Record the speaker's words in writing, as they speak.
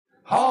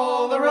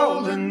Haul the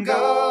roll and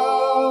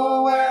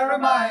go. Where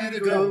am I to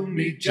go?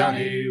 Meet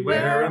Johnny,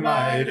 where am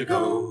I to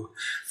go?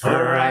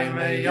 For I'm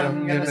a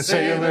young and a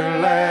sailor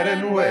lad,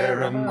 and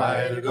where am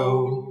I to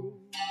go?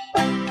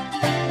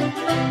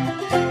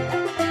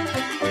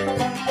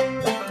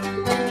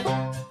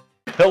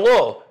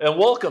 Hello, and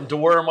welcome to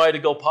Where Am I to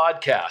Go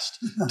podcast.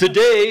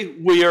 Today,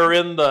 we are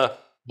in the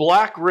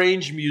Black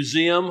Range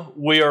Museum.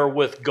 We are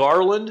with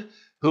Garland,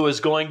 who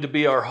is going to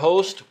be our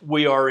host.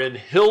 We are in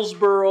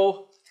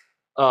Hillsboro,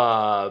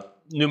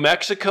 New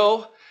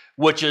Mexico,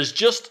 which is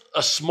just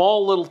a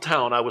small little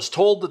town. I was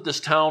told that this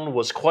town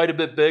was quite a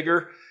bit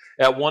bigger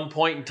at one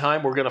point in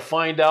time. We're going to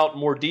find out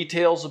more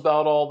details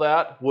about all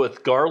that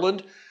with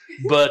Garland.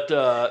 But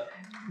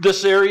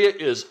this area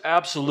is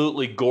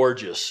absolutely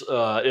gorgeous.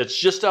 It's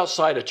just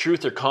outside of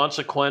Truth or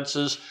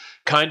Consequences,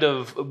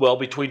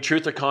 between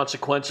Truth or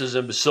Consequences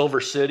and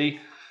Silver City.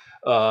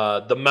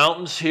 The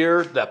mountains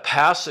here, that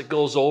pass that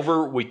goes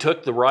over, we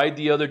took the ride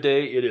the other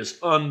day. It is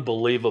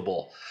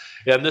unbelievable.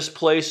 And this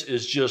place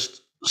is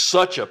just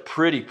such a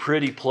pretty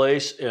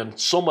place and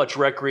so much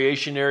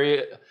recreation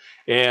area.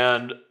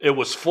 And it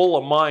was full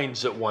of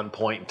mines at one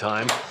point in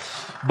time.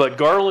 But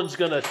Garland's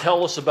going to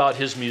tell us about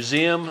his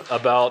museum,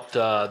 about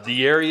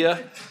the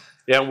area,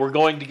 and we're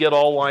going to get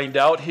all lined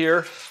out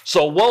here.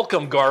 So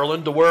welcome,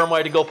 Garland, to Where Am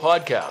I to Go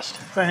podcast.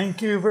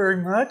 Thank you very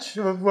much.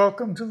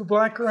 Welcome to the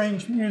Black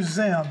Range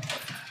Museum.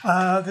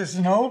 This is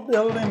an old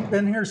building,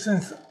 been here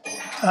since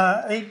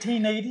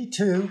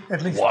 1882,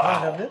 at least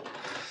part of it.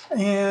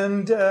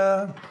 And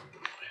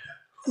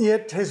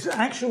it has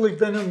actually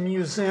been a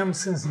museum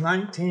since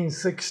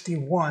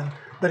 1961,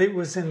 but it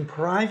was in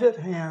private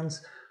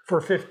hands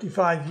for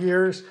 55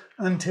 years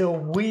until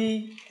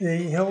we, the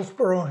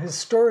Hillsboro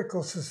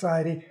Historical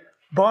Society,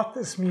 bought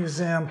this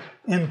museum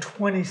in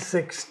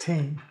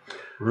 2016.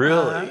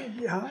 Really?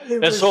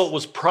 Yeah. So it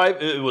was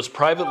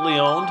privately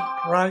owned?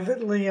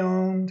 Privately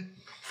owned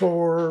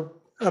for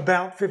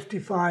about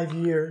 55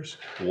 years.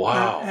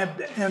 Wow.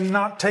 And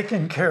not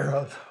taken care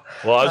of.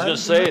 Well, I was going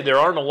to say, there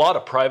aren't a lot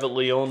of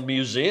privately owned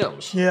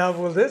museums. Yeah,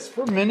 well, this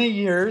for many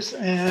years,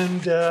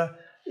 and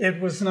it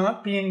was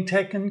not being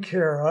taken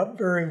care of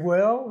very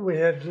well.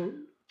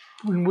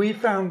 When we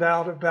found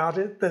out about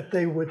it, that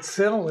they would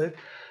sell it,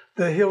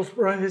 the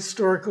Hillsboro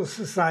Historical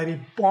Society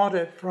bought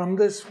it from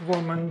this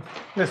woman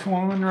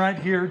right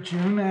here,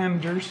 June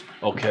Anders,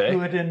 okay, who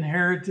had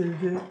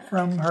inherited it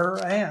from her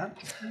aunt.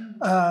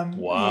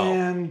 Wow.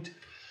 And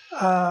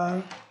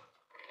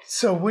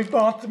so we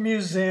bought the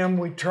museum.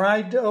 We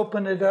tried to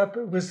open it up.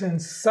 It was in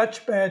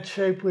such bad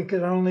shape we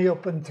could only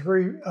open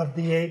 3 of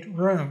the 8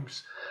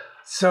 rooms.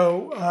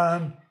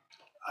 So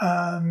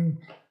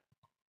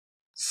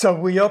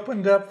we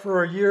opened up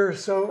for a year or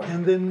so,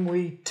 and then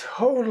we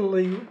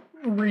totally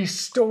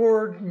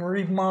restored and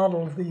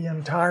remodeled the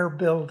entire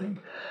building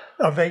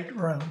of 8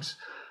 rooms.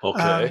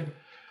 Okay.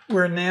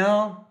 We're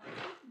now,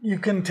 you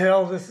can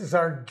tell this is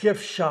our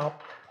gift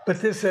shop, but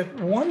this at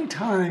one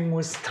time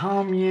was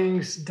Tom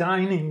Ying's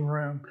dining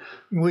room.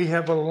 We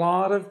have a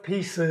lot of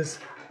pieces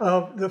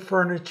of the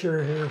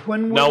furniture here.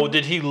 Now,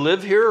 did he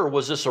live here, or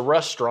was this a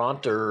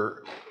restaurant,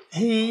 or?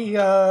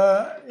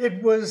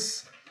 It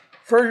was,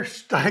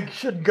 first I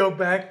should go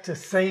back to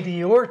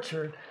Sadie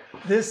Orchard.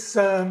 This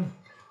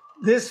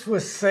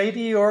was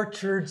Sadie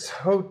Orchard's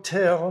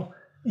hotel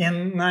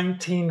in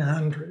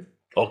 1900.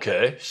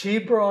 Okay. She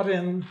brought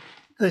in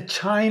the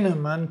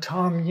Chinaman,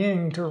 Tom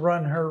Ying, to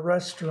run her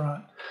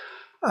restaurant.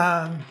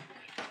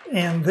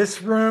 And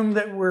this room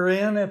that we're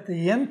in at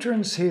the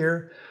entrance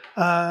here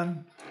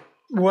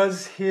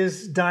was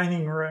his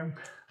dining room.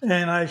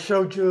 And I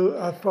showed you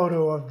a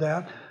photo of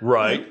that.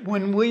 Right.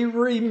 When we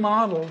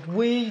remodeled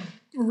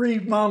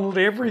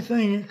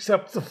everything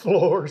except the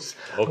floors,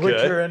 okay,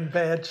 which are in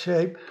bad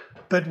shape.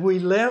 But we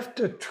left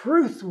a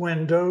truth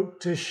window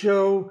to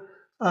show,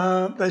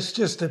 that's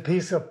just a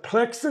piece of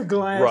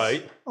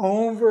plexiglass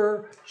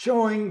over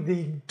showing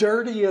the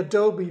dirty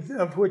adobe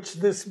of which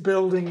this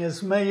building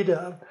is made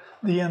of,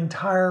 the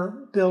entire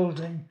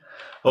building.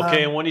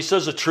 Okay, and when he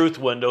says a truth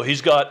window,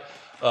 he's got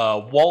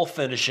wall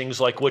finishings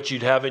like what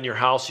you'd have in your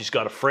house. He's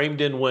got a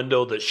framed-in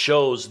window that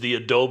shows the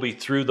adobe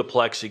through the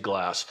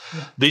plexiglass.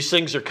 Yeah. These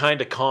things are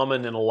kind of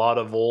common in a lot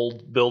of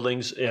old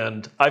buildings,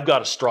 and I've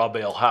got a straw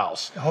bale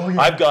house. Oh,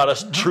 yeah. I've got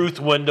a truth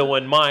window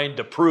in mine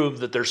to prove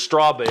that there's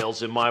straw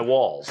bales in my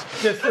walls.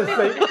 Just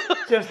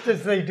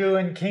as they do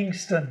in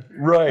Kingston.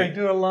 Right. They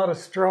do a lot of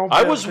straw bale.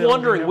 I was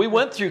wondering, we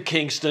went through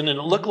Kingston, and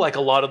it looked like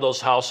a lot of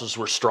those houses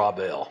were straw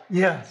bale.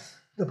 Yes.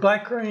 The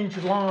Black Range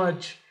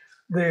Lodge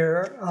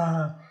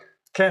there,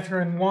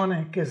 Catherine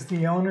Wanick is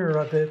the owner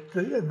of it.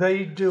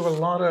 They do a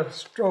lot of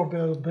straw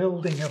bale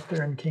building up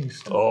there in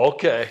Kingston. Oh,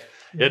 okay.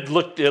 It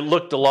looked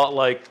a lot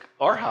like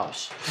our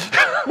house.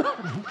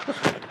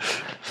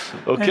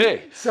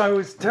 Okay. And so I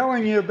was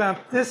telling you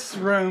about this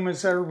room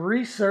is our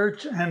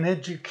research and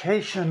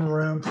education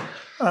room.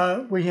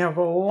 We have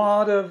a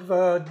lot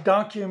of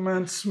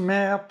documents,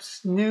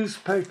 maps,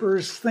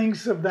 newspapers,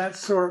 things of that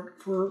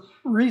sort for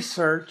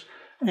research.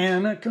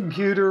 and a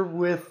computer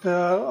with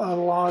a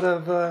lot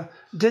of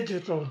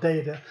digital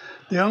data.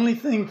 The only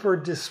thing for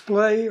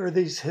display are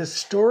these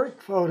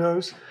historic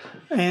photos,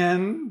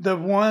 and the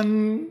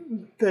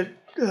one that,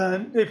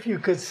 if you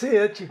could see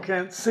it, you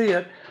can't see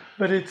it,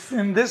 but it's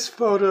in this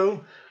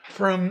photo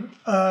from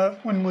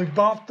when we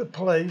bought the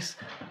place.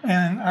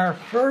 And our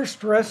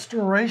first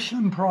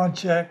restoration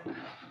project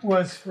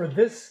was for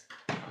this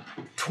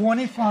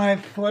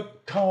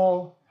 25-foot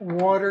tall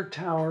water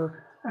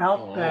tower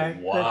out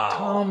back that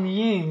Tom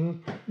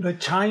Ying, the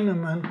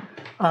Chinaman,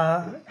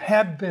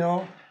 had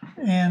built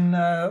in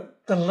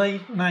the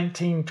late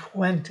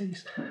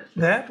 1920s.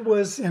 That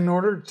was in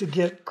order to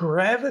get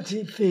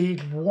gravity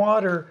feed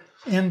water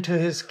into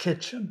his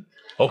kitchen.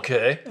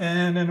 Okay.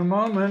 And in a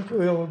moment,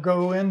 we'll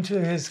go into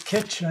his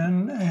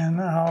kitchen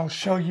and I'll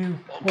show you.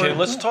 Okay,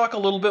 let's talk a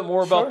little bit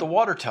more about the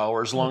water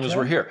tower as long as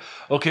we're here.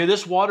 Okay,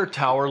 this water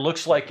tower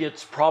looks like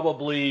it's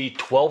probably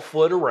 12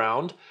 foot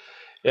around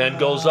and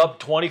goes up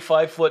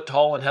 25 foot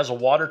tall and has a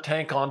water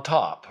tank on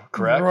top,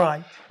 correct?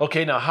 Right.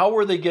 Okay, now how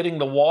were they getting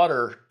the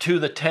water to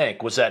the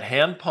tank? Was that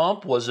hand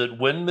pump? Was it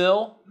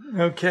windmill?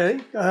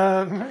 Okay,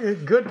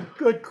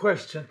 good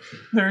question.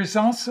 There's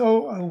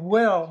also a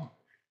well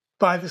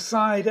by the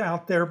side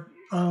out there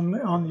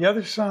on the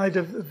other side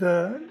of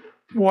the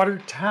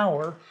water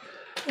tower.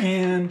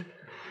 And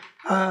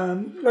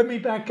let me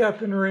back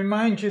up and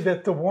remind you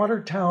that the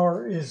water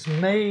tower is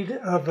made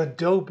of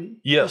adobe.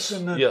 Yes,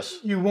 yes.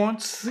 You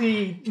won't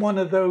see one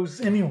of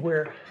those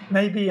anywhere,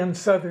 maybe in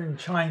southern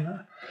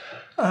China.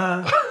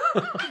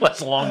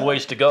 That's a long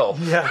ways to go.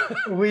 Yeah,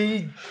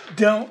 we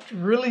don't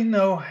really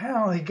know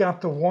how he got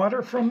the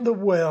water from the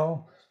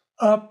well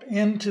up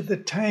into the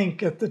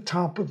tank at the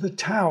top of the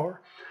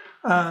tower.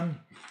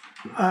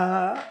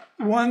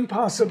 One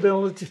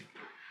possibility,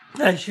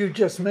 as you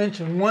just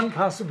mentioned,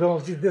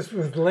 this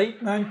was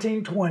late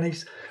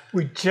 1920s.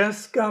 We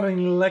just got an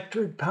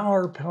electric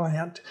power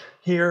plant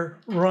here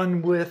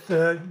run with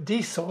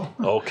diesel.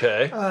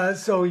 Okay.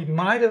 So he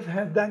might have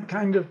had that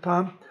kind of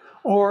pump,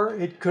 or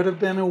it could have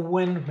been a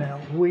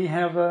windmill. We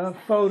have a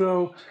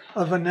photo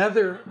of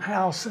another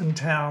house in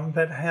town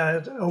that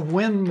had a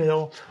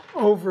windmill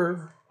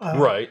over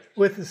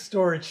with a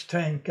storage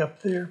tank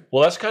up there.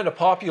 Well, that's kind of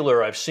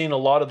popular. I've seen a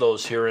lot of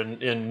those here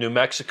in New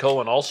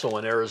Mexico and also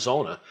in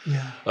Arizona.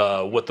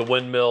 Yeah. With the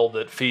windmill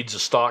that feeds a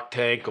stock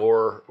tank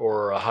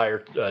or a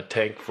higher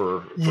tank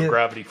for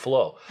gravity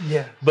flow.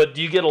 Yeah. But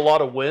do you get a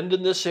lot of wind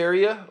in this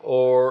area,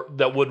 or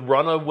that would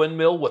run a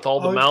windmill with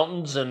all the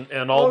mountains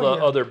and all the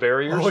other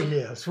barriers? Oh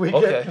yes, we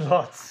get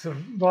lots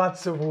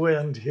of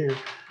wind here,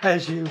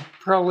 as you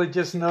probably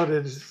just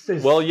noticed.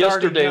 Well,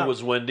 yesterday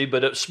was windy,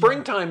 but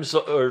springtime's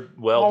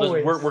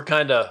we're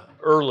kind of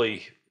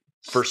early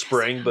for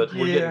spring, but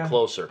we're getting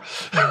closer.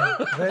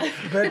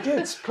 But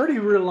it's pretty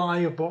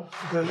reliable.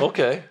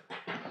 Okay.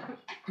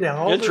 Yeah,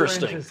 all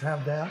Interesting. the ranges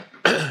have that.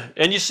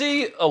 And you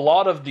see a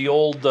lot of the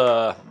old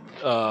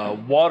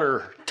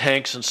water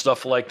tanks and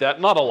stuff like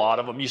that. Not a lot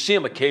of them. You see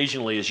them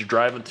occasionally as you're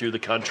driving through the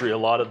country. A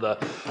lot of the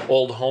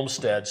old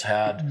homesteads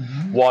had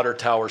water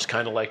towers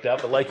kind of like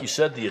that. But like you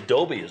said, the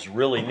adobe is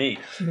really neat.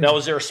 Now,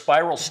 is there a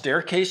spiral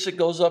staircase that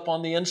goes up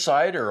on the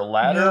inside, or a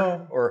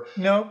ladder?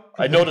 No.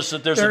 I noticed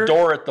that there's a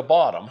door at the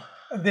bottom.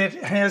 That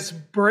has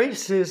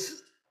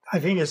braces. I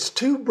think it's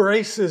 2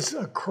 braces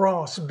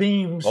across,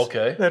 beams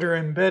that are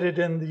embedded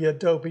in the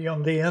adobe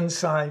on the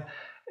inside.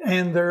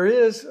 And there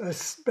is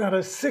about a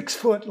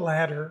 6-foot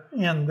ladder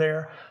in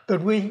there.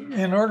 But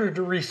in order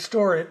to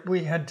restore it,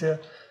 we had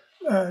to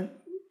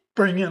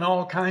bring in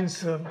all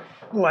kinds of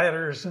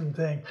ladders and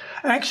things.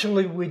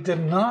 Actually, we did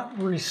not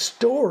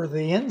restore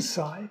the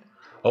inside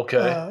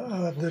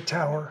of the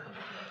tower.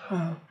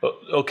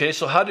 Okay,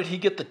 so how did he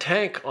get the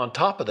tank on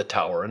top of the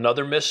tower?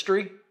 Another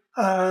mystery?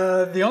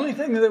 The only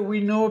thing that we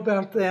know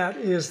about that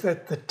is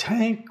that the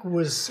tank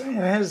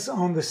has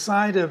on the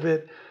side of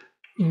it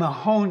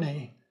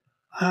Mahoney.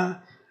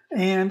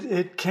 And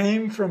it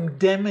came from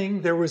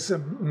Deming. There was a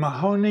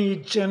Mahoney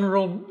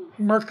General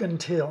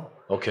Mercantile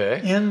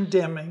in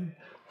Deming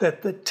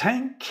that the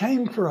tank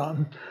came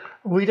from.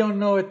 We don't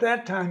know at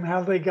that time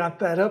how they got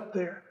that up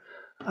there.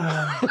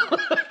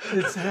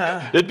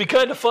 It'd be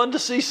kind of fun to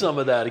see some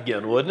of that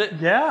again, wouldn't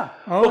it? Yeah.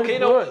 Okay,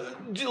 now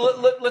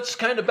let's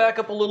kind of back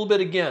up a little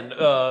bit again.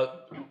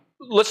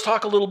 Let's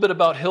talk a little bit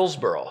about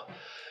Hillsboro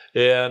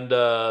and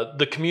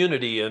the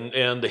community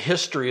and the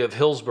history of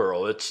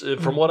Hillsboro. It's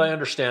from what I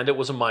understand, it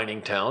was a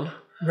mining town.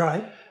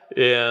 Right.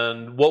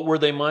 And what were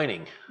they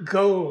mining?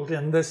 Gold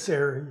in this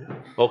area.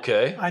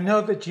 Okay. I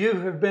know that you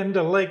have been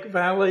to Lake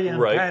Valley and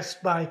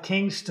passed by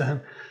Kingston.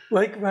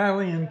 Lake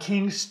Valley and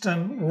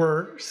Kingston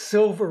were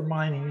silver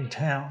mining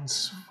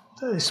towns,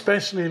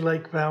 especially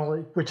Lake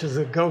Valley, which is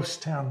a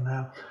ghost town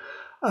now.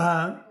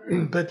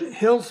 But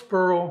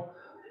Hillsboro,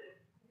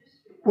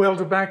 well,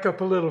 to back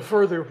up a little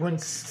further, when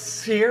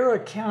Sierra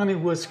County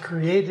was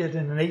created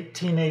in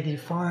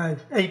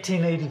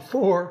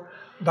 1884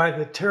 by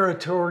the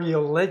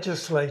territorial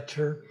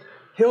legislature,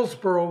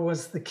 Hillsboro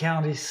was the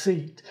county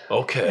seat.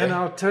 Okay. And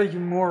I'll tell you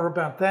more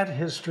about that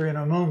history in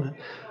a moment.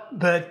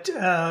 But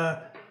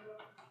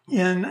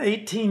In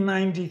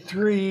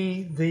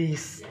 1893, the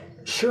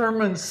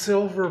Sherman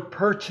Silver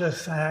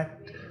Purchase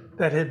Act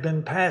that had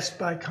been passed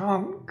by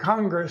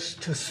Congress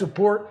to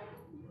support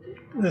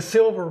the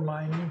silver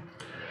mining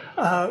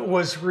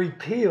was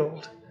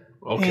repealed.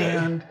 Okay.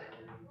 And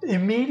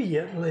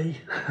immediately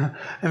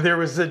there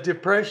was a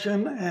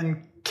depression,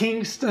 and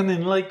Kingston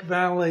and Lake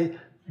Valley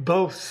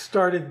both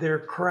started their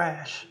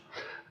crash.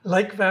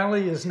 Lake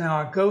Valley is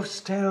now a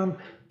ghost town.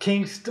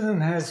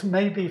 Kingston has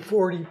maybe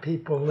 40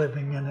 people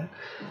living in it.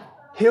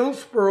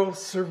 Hillsboro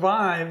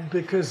survived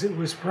because it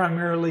was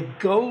primarily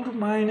gold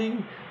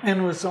mining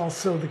and was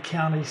also the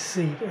county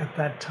seat at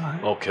that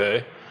time.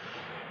 Okay.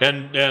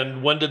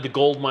 And when did the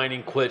gold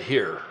mining quit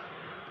here?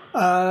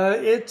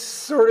 It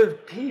sort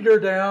of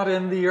petered out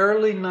in the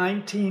early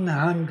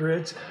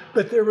 1900s,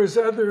 but there was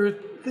other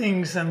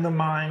things in the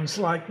mines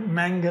like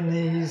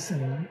manganese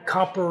and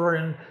copper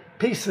and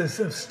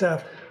pieces of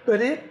stuff. But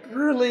it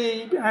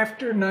really,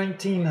 after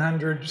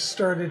 1900,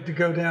 started to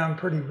go down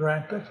pretty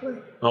rapidly.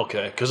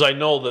 Okay, because I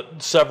know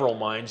that several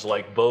mines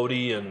like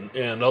Bodie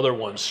and other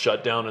ones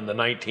shut down in the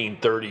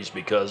 1930s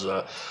because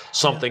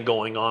something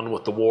going on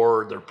with the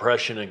war, the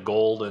depression in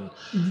gold, and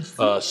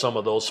some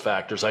of those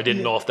factors. I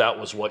didn't know if that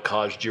was what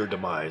caused your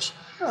demise.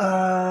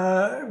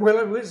 Well,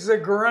 it was a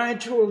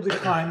gradual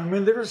decline. I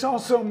mean, there was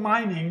also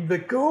mining. The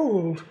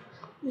gold,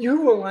 you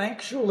will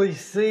actually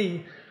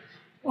see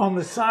on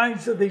the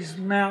sides of these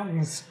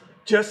mountains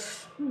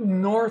just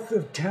north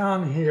of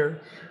town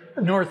here,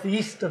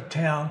 northeast of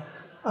town,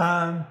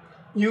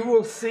 you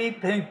will see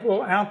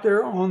people out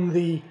there on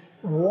the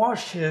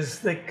washes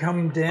that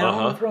come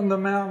down from the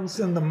mountains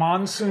in the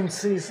monsoon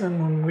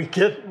season when we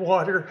get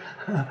water.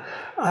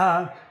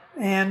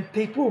 And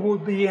people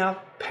would be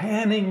out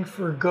panning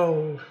for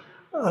gold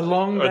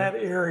along that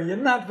area.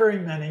 Not very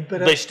many, but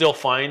they still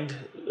find...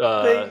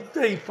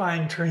 They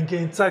find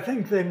trinkets. I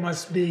think they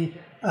must be...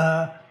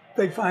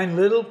 they find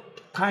little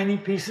tiny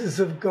pieces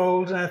of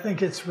gold, and I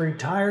think it's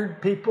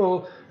retired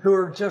people who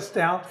are just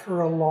out for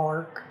a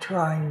lark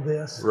trying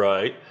this.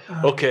 Right.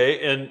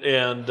 Okay.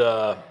 And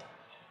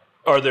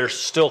are there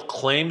still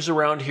claims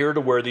around here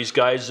to where these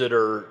guys that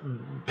are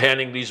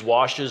panning these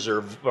washes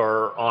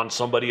are on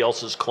somebody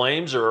else's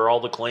claims, or are all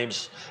the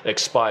claims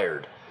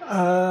expired?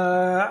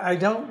 I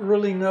don't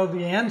really know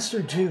the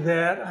answer to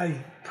that.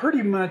 I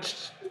pretty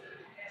much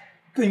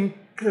think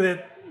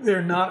that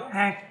they're not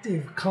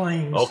active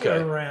claims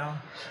around.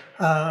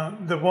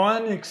 The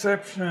one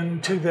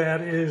exception to that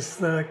is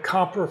the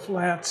Copper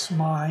Flats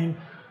mine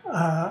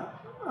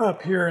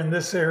up here in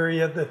this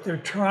area that they're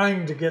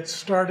trying to get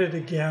started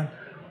again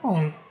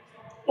on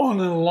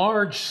a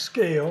large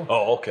scale.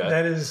 Oh, okay.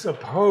 That is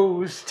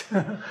opposed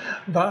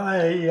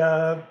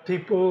by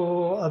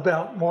people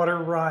about water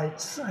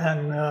rights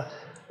and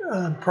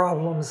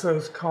problems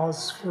those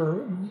cause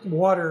for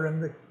water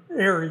in the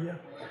area.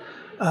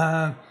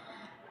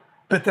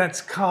 But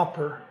that's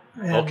copper.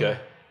 And okay.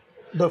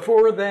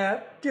 Before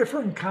that,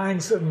 different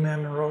kinds of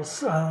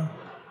minerals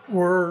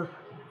were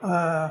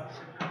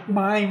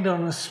mined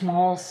on a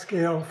small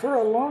scale for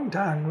a long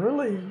time,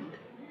 really.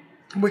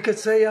 We could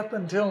say up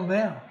until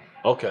now.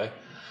 Okay.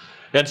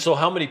 And so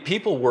how many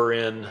people were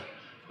in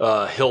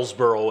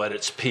Hillsboro at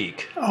its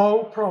peak?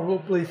 Oh,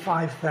 probably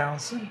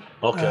 5,000.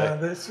 Okay.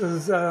 This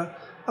is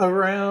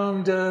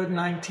around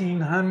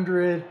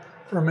 1900.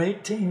 From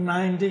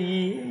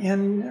 1890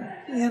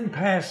 in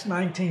past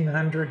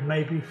 1900,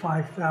 maybe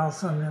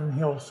 5,000 in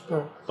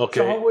Hillsboro. Okay.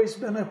 It's always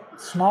been a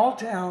small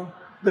town,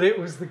 but it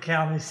was the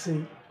county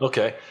seat.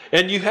 Okay.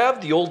 And you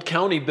have the old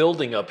county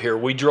building up here.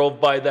 We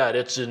drove by that.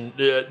 It's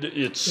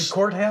the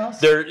courthouse.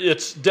 There.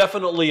 It's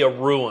definitely a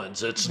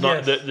ruins. It's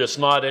not. Yes. It's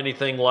not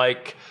anything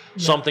like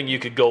something you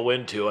could go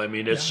into. I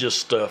mean, it's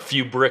just a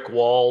few brick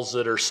walls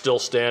that are still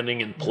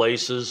standing in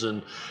places,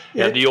 and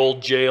the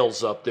old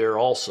jail's up there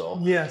also.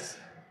 Yes.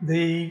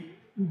 The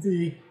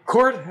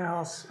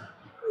courthouse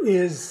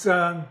was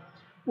a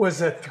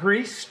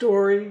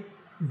 3-story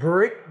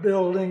brick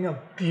building, a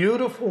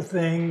beautiful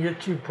thing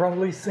that you've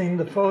probably seen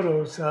the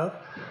photos of,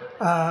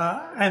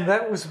 and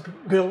that was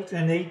built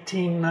in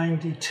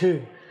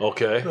 1892.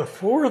 Okay.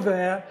 Before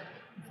that,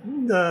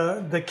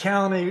 the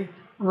county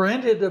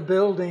rented a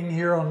building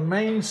here on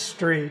Main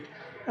Street,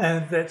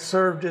 and that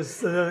served as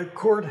the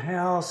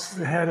courthouse.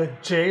 It had a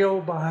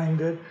jail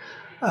behind it.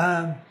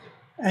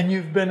 And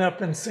you've been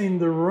up and seen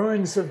the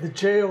ruins of the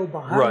jail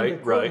behind the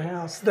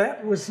courthouse.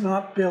 That was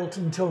not built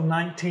until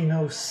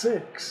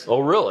 1906. Oh,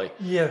 really?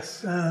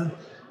 Yes.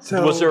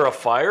 So was there a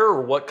fire,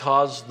 or what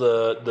caused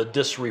the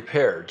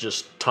disrepair?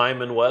 Just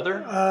time and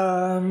weather?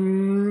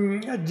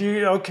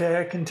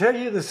 Okay, I can tell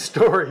you the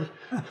story.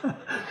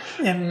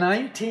 In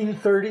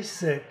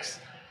 1936,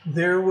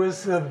 there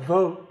was a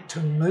vote to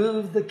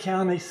move the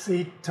county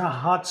seat to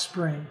Hot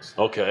Springs.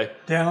 Okay.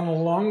 Down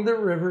along the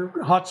river.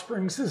 Hot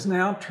Springs is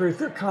now Truth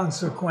or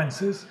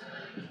Consequences.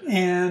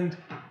 And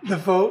the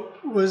vote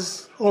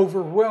was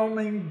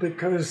overwhelming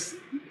because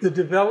the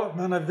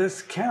development of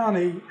this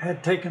county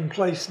had taken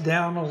place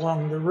down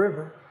along the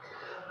river.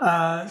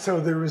 So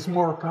there was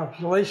more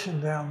population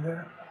down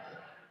there.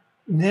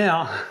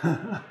 Now,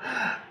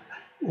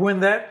 when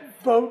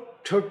that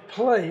vote took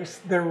place,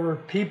 there were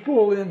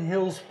people in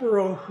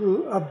Hillsboro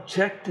who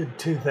objected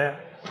to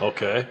that.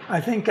 Okay.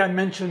 I think I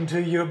mentioned to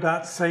you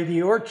about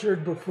Sadie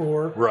Orchard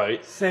before.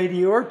 Right.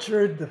 Sadie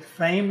Orchard, the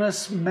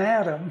famous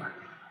madam.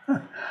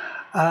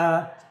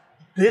 Now,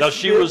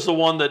 she was the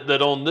one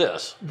that owned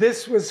this.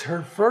 This was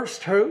her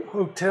first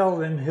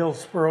hotel in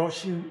Hillsboro.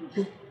 She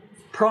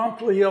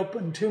promptly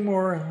opened 2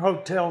 more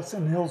hotels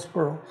in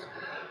Hillsboro.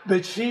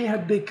 But she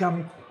had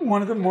become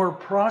one of the more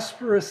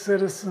prosperous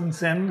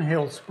citizens in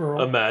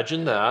Hillsboro.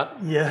 Imagine that.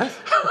 Yes.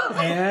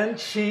 And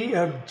she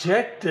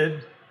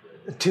objected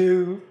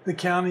to the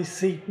county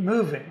seat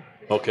moving.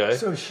 Okay.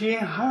 So she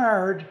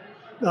hired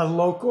a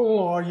local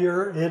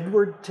lawyer,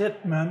 Edward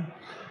Tittman,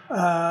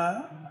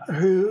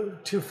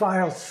 to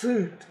file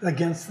suit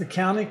against the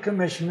county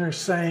commissioners,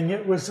 saying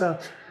it was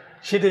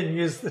she didn't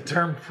use the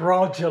term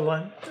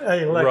fraudulent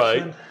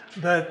election, Right.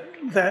 but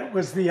that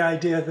was the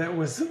idea that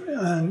was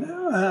an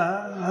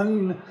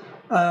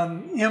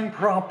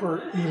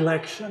improper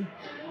election.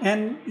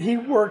 And he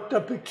worked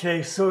up a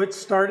case, so it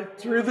started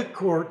through the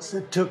courts.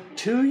 It took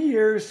 2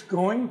 years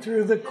going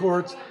through the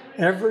courts,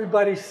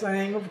 everybody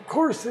saying, of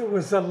course it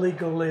was a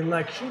legal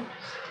election.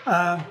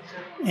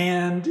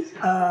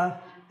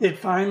 It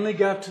finally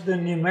got to the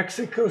New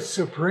Mexico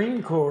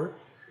Supreme Court,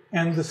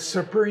 and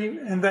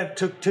that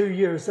took 2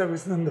 years. That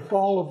was in the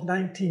fall of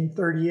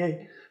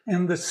 1938.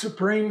 And the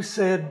Supreme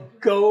said,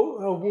 go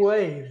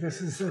away.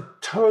 This is a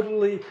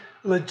totally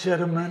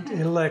legitimate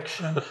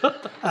election.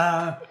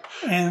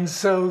 And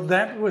so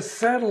that was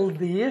settled,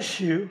 the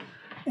issue.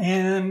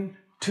 And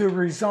to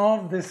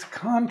resolve this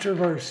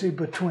controversy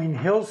between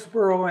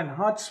Hillsboro and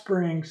Hot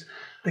Springs,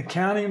 the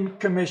county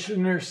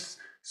commissioners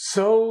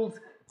sold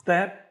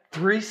that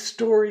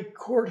 3-story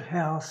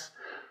courthouse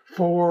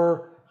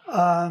for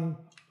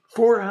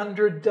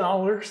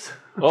 $400.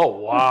 Oh,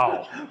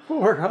 wow.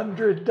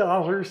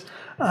 $400.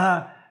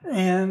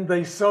 And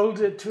they sold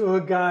it to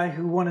a guy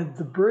who wanted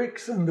the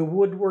bricks and the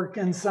woodwork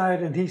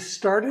inside, and he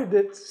started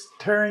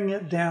tearing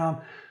it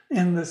down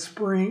in the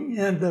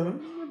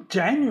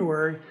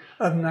January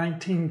of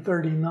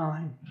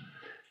 1939.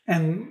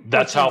 And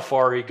that's how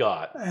far he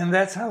got. And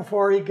that's how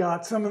far he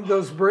got. Some of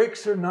those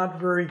bricks are not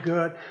very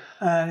good.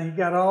 He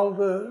got all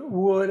the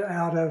wood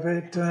out of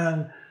it,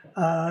 and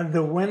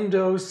the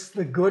windows,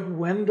 the good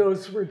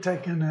windows were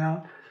taken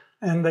out.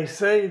 And they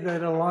say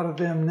that a lot of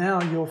them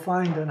now you'll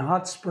find in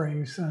Hot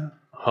Springs.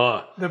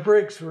 The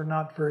bricks were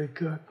not very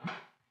good.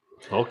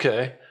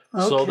 Okay.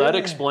 So that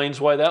explains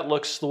why that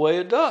looks the way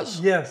it does.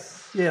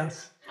 Yes,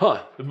 yes.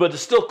 Huh. But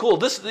it's still cool.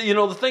 This,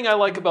 the thing I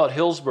like about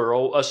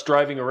Hillsboro, us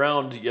driving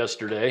around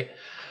yesterday,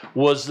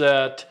 was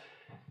that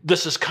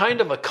this is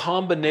kind of a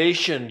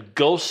combination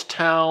ghost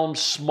town,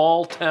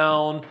 small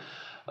town.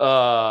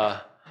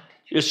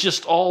 It's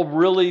just all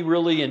really,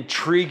 really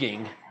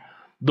intriguing.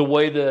 The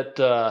way that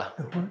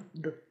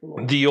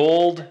the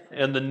old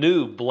and the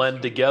new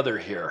blend together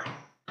here.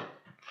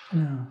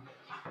 No,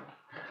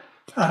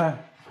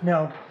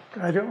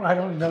 I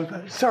don't know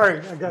that. Sorry,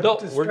 I got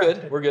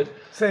distracted. We're good.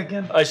 Say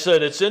again. I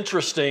said it's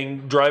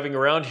interesting driving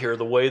around here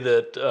the way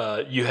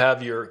that you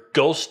have your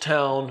ghost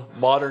town,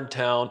 modern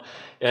town,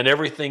 and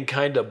everything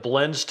kind of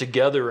blends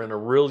together in a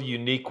real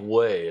unique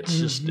way. It's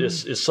just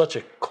it's such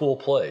a cool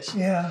place.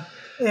 Yeah.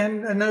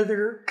 And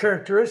another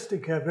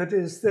characteristic of it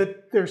is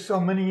that there's so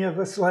many of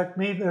us like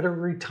me that are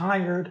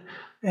retired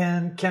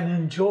and can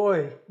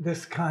enjoy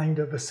this kind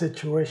of a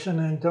situation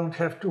and don't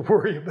have to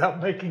worry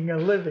about making a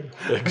living.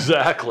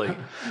 Exactly.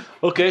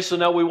 Okay, so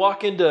now we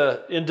walk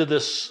into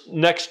this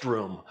next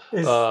room.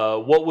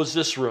 What was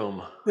this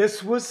room?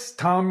 This was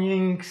Tom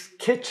Ying's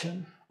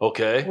kitchen.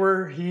 Okay.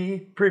 Where he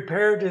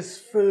prepared his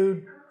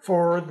food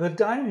for the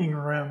dining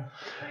room.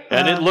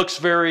 And it looks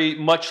very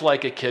much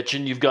like a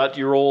kitchen. You've got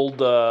your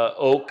old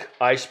oak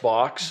ice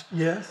box.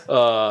 Yes.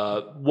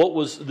 What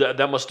was that?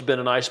 That must have been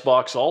an ice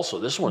box also.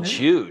 This one's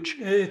huge.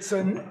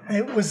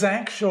 It was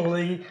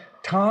actually,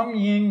 Tom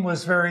Ying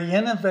was very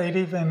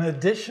innovative. In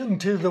addition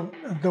to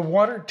the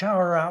water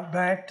tower out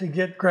back to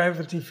get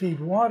gravity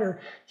feed water,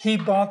 he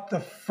bought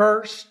the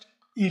first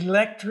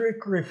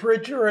electric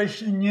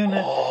refrigeration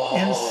unit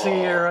in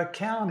Sierra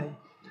County.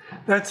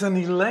 That's an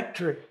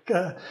electric.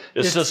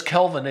 It says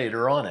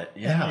Kelvinator on it.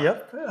 Yeah.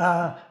 Yep.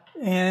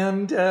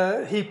 And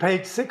he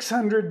paid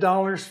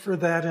 $600 for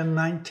that in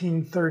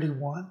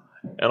 1931.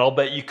 And I'll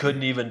bet you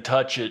couldn't even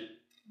touch it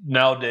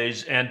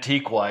nowadays,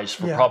 antique-wise,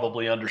 for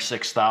probably under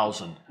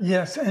 $6,000.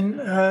 Yes, and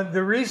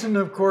the reason,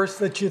 of course,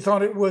 that you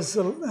thought it was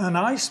an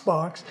ice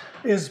box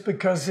is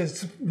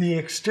because the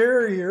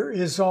exterior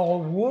is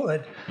all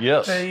wood.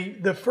 Yes.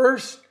 The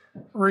first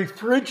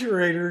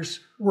refrigerators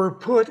were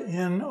put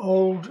in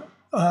old.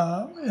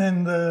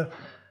 And the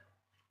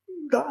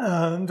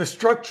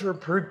structure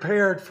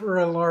prepared for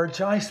a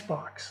large ice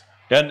box.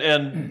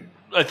 And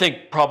I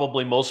think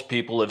probably most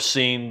people have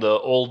seen the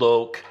old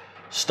oak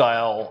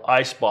style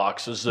ice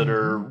boxes that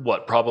are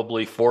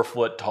probably 4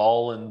 foot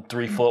tall and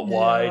 3 foot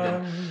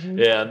wide.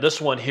 And this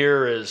one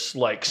here is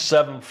like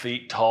 7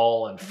 feet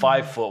tall and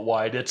 5 foot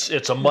wide.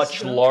 It's a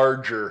much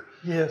larger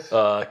Yes.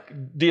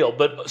 deal.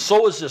 But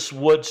so is this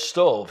wood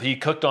stove. He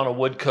cooked on a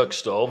wood cook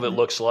stove, it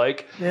looks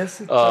like.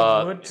 Yes, it's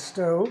a wood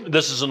stove.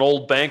 This is an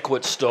old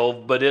banquet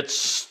stove, but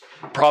it's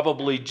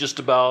probably just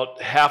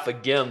about half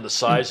again the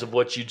size of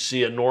what you'd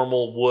see a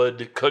normal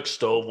wood cook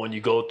stove when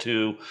you go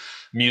to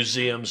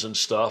museums and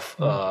stuff.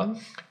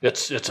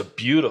 It's a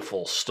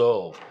beautiful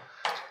stove.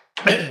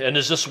 And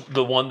is this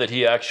the one that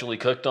he actually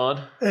cooked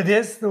on? It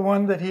is the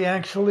one that he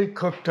actually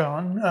cooked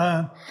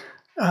on.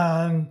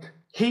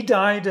 He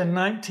died in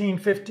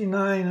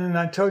 1959, and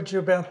I told you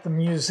about the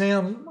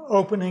museum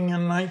opening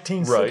in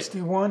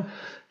 1961. Right.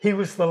 He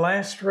was the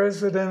last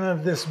resident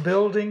of this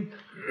building,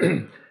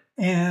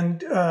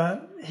 and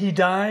he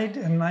died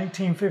in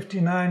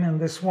 1959,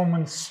 and this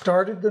woman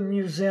started the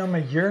museum a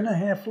year and a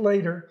half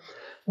later.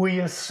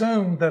 We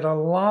assume that a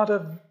lot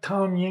of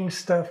Tom Ying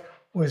stuff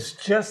was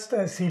just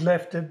as he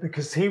left it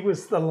because he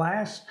was the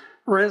last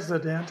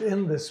resident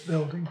in this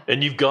building.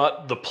 And you've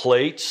got the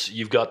plates,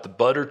 you've got the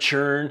butter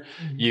churn,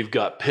 you've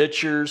got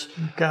pitchers.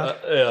 You've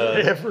got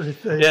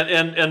everything.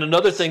 And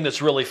another thing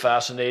that's really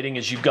fascinating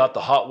is you've got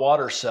the hot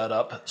water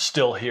setup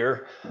still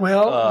here.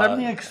 Well, let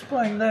me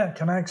explain that.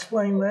 Can I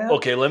explain that?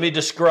 Okay, let me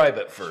describe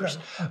it first.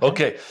 Sure.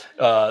 Okay,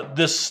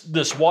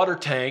 this water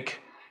tank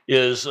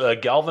is a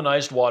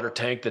galvanized water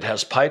tank that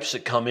has pipes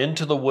that come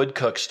into the wood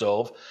cook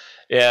stove.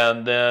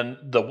 And then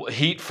the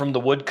heat from the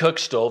wood cook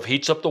stove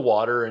heats up the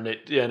water, and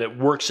it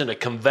works in a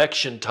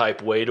convection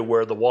type way to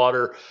where the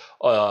water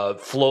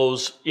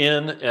flows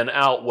in and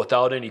out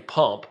without any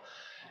pump.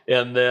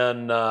 And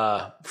then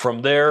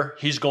from there,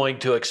 he's going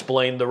to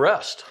explain the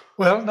rest.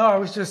 Well, no, I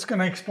was just going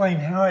to explain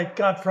how it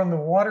got from the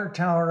water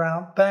tower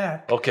out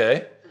back.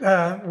 Okay.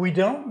 We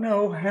don't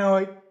know how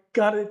it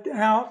got it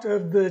out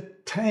of the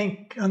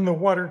tank on the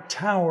water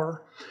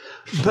tower,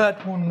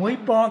 but when we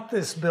bought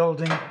this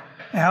building,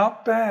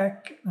 out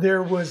back,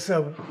 there was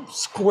a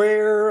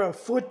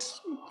foot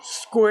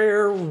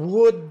square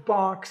wood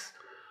box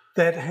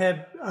that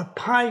had a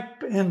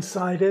pipe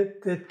inside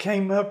it that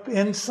came up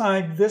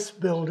inside this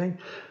building.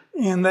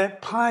 And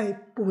that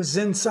pipe was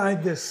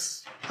inside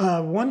this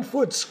 1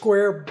 foot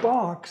square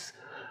box,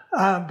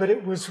 but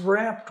it was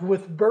wrapped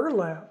with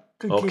burlap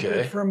to keep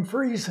it from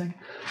freezing.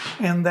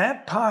 And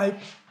that pipe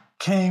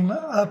came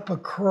up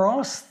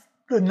across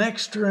the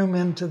next room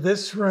into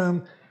this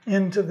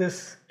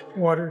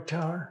water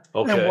tower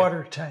and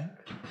water tank.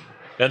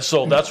 And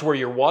so that's where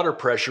your water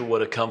pressure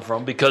would have come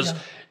from, because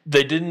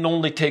they didn't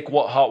only take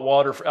hot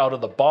water out of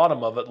the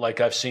bottom of it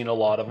like I've seen a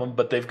lot of them,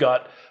 but they've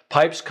got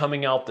pipes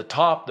coming out the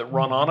top that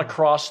run on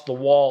across the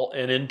wall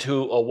and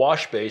into a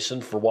wash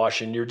basin for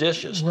washing your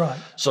dishes. Right.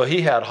 So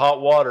he had hot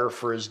water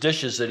for his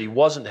dishes that he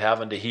wasn't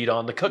having to heat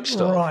on the cook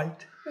stove.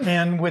 Right.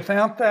 And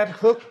without that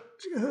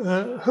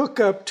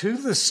hookup to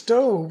the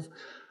stove,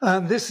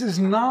 this is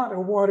not a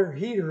water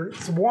heater.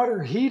 It's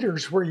water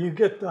heaters where you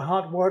get the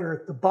hot water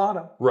at the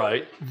bottom.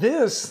 Right.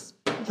 This,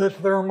 the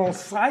thermal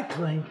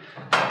cycling,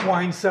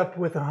 winds up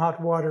with the hot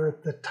water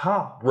at the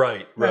top.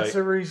 Right, That's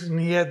the reason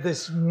he had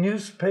this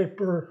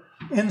newspaper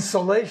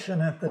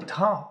insulation at the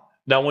top.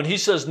 Now, when he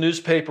says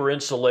newspaper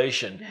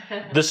insulation,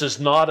 this is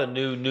not a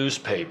new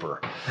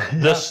newspaper.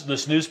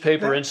 This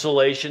newspaper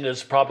insulation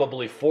is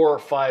probably 4 or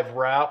 5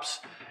 wraps.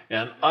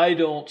 And I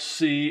don't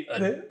see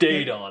a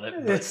date on it.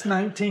 It's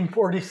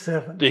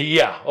 1947.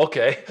 Yeah,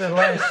 okay. The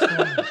last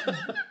one.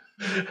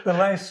 The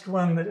last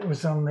one that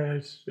was on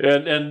there.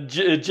 And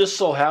it just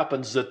so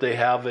happens that they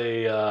have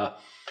a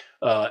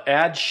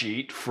ad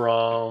sheet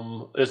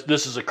from,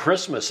 this is a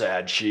Christmas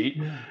ad sheet,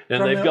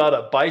 and they've got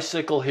a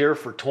bicycle here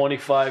for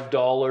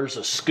 $25,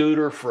 a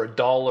scooter for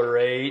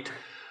 $1.08.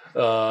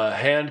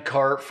 Hand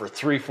cart for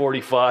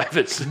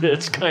 $3.45.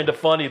 It's kind of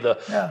funny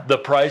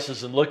the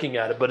prices and looking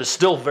at it, but it's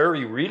still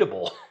very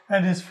readable.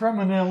 And it's from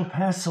an El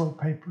Paso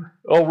paper.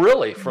 Oh,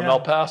 really? From El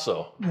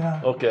Paso?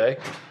 Yeah. Okay.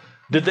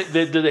 Did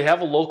they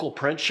have a local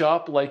print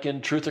shop like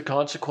in Truth or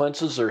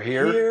Consequences or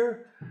here?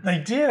 Here they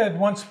did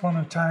once upon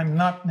a time,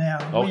 not now.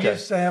 Okay. We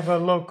used to have a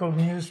local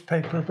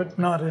newspaper, but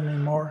not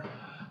anymore.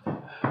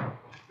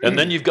 And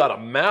then you've got a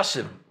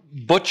massive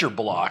butcher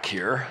block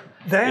here.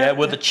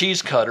 With a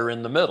cheese cutter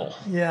in the middle.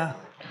 Yeah,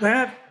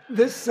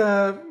 this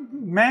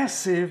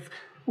massive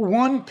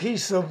one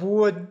piece of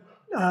wood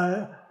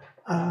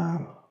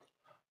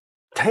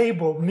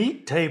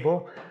meat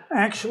table,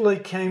 actually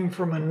came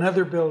from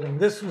another building.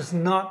 This was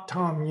not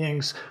Tom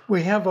Ying's.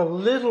 We have a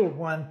little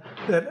one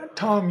that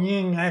Tom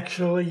Ying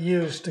actually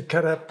used to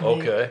cut up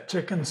meat,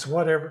 chickens,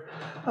 whatever.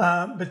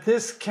 But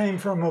this came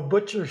from a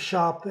butcher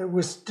shop that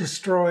was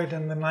destroyed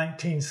in the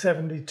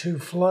 1972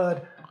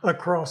 flood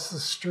across the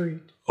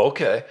street.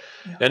 Okay.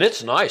 Yeah. And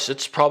it's nice.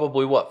 It's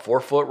probably, 4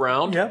 foot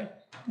round?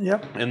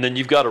 Yep. And then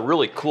you've got a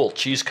really cool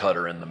cheese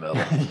cutter in the middle.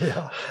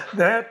 Yeah.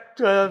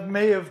 That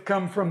may have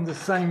come from the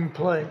same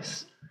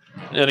place.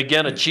 And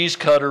again, a cheese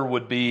cutter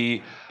would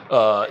be,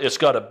 it's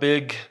got a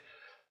big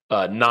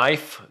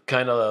knife,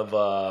 kind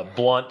of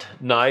blunt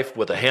knife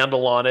with a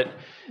handle on it.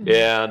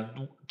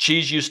 And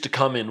cheese used to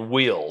come in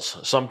wheels.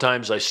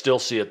 Sometimes I still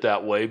see it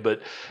that way,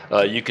 but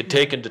you could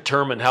take and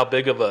determine how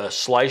big of a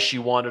slice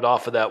you wanted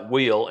off of that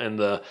wheel, and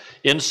the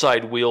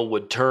inside wheel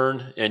would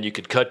turn, and you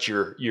could cut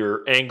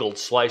your angled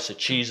slice of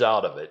cheese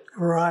out of it.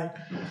 Right.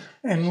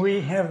 And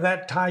we have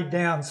that tied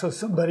down so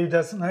somebody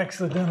doesn't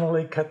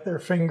accidentally cut their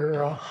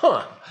finger off.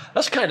 Huh.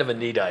 That's kind of a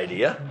neat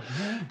idea.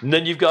 And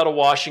then you've got a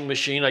washing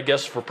machine, I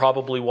guess, for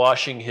probably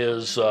washing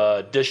his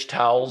dish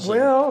towels.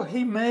 Well,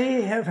 he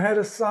may have had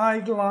a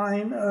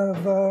sideline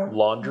of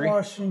Laundry?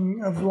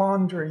 washing of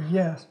laundry,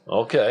 yes.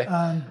 Okay.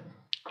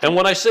 And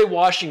when I say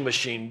washing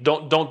machine,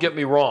 don't get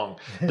me wrong.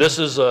 This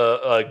is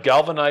a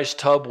galvanized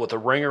tub with a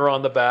wringer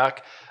on the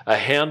back, a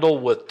handle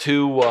with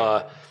two...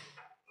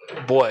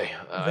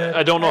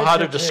 I don't know how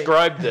to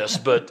describe this,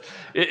 but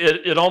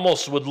it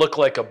almost would look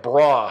like a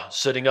bra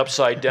sitting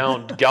upside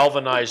down,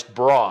 galvanized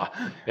bra,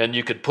 and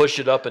you could push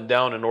it up and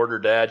down in order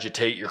to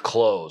agitate your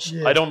clothes.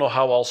 Yeah. I don't know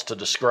how else to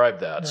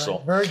describe that. Right. So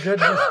Very good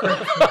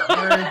description.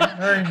 Very,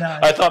 very nice.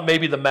 I thought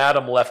maybe the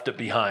madam left it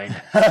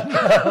behind.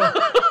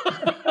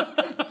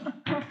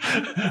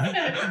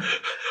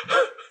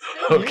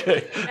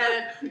 Okay.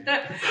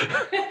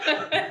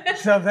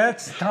 So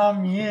that's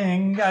Tom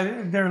Ying.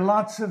 There are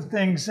lots of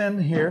things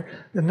in here.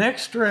 The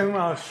next room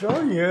I'll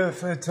show you,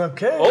 if it's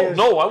okay. Oh,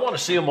 no, I want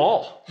to see them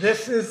all.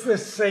 This is the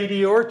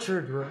Sadie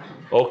Orchard room.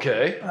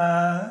 Okay.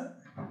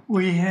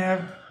 We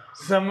have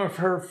some of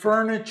her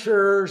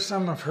furniture,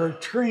 some of her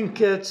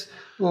trinkets,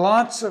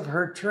 lots of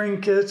her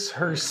trinkets,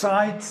 her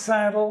side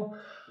saddle.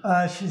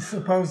 She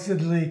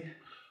supposedly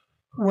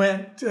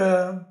went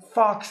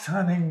fox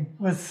hunting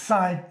with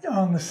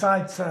on the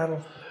side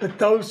saddle. But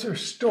those are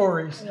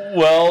stories.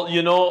 Well,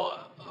 you know,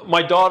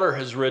 my daughter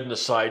has ridden a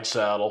side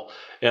saddle,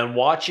 and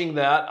watching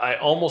that, I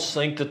almost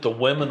think that the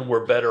women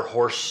were better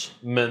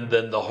horsemen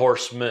than the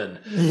horsemen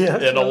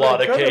in a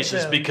lot of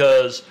cases,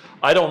 because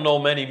I don't know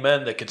many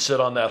men that could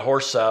sit on that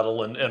horse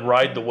saddle and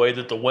ride the way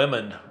that the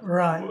women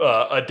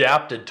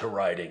adapted to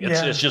riding.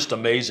 It's just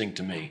amazing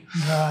to me.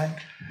 Right.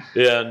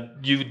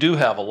 And you do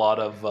have a lot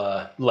of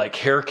like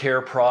hair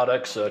care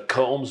products,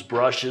 combs,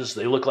 brushes.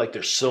 They look like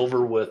they're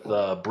silver with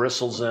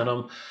bristles in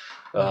them.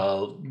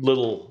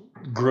 Little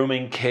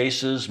grooming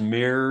cases,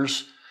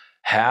 mirrors,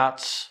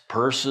 hats,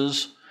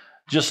 purses.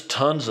 Just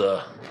tons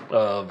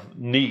of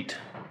neat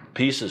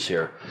pieces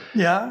here.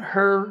 Yeah,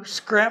 her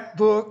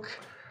scrapbook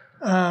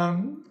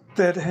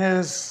that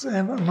has,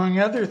 among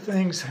other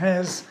things,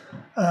 has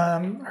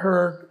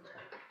her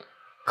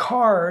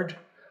card,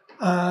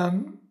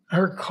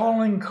 her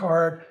calling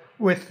card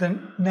with the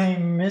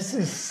name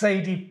Mrs.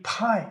 Sadie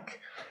Pike,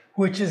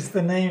 which is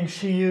the name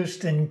she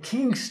used in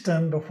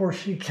Kingston before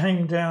she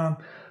came down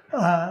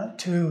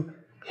to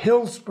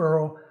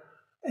Hillsboro.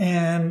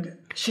 And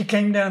she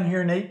came down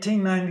here in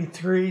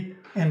 1893,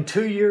 and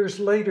 2 years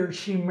later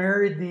she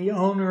married the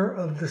owner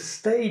of the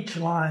stage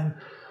line.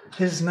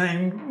 His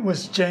name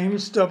was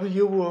James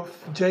W.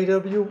 Wolfe,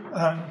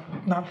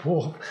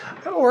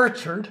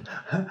 Orchard,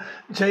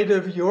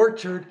 J.W.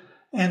 Orchard.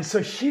 And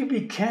so she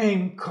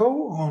became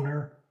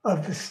co-owner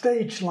of the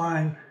stage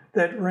line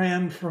that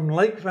ran from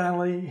Lake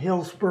Valley,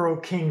 Hillsboro,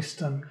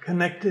 Kingston,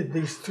 connected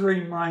these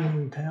three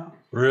mining towns.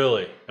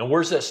 Really? And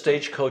where's that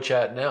stagecoach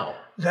at now?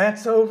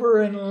 That's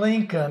over in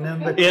Lincoln, in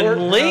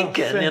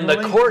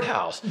the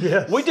courthouse.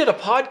 Yes. We did a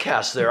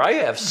podcast there. I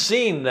have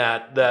seen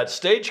that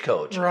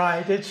stagecoach.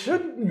 Right. It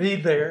shouldn't be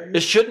there.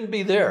 It shouldn't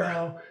be there.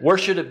 No. Where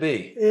should it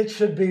be? It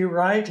should be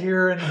right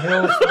here in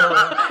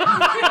Hillsboro.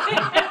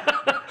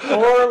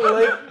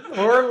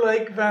 or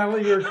Lake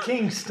Valley or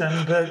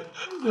Kingston. But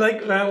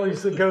Lake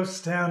Valley's a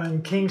ghost town,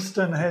 and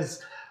Kingston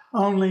has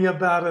only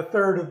about a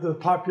third of the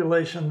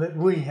population that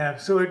we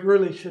have. So it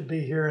really should be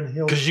here in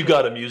Hillsboro. Because you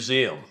got a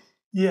museum.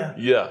 Yeah.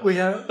 Yeah. We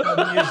have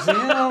a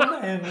museum,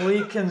 and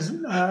we can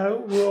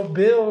we'll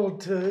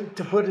build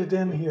to put it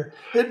in here.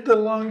 It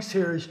belongs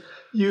here.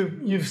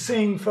 You've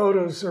seen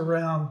photos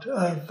around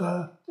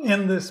of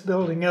in this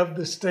building of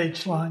the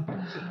stage line.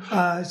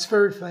 It's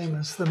very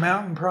famous. The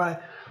Mountain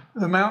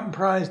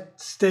Pride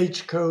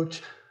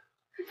stagecoach.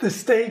 The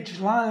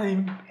stage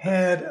line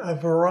had a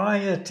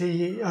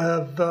variety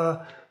of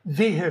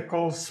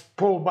vehicles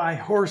pulled by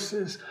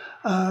horses,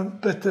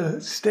 but the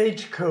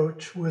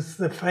stagecoach was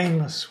the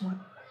famous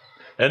one.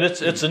 And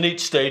it's a neat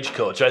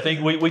stagecoach. I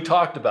think we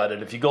talked about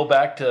it. If you go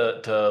back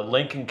to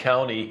Lincoln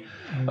County,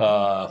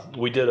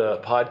 we did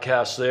a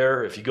podcast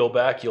there. If you go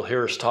back, you'll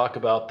hear us talk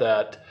about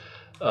that,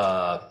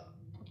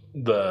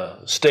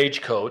 the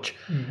stagecoach.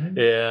 Mm-hmm.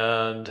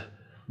 And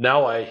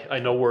now I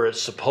know where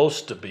it's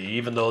supposed to be,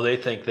 even though they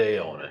think they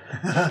own it.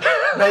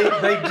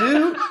 They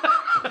do.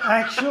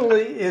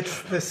 Actually,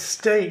 it's the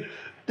State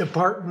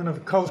Department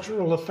of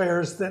Cultural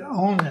Affairs that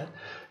own it.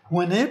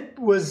 When it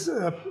was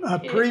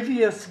a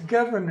previous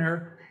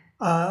governor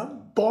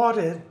bought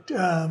it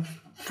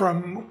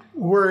from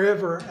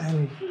wherever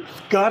and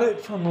got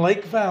it from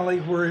Lake Valley,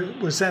 where it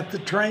was at the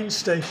train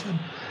station,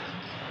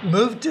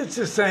 moved it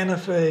to Santa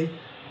Fe,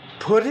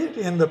 put it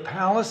in the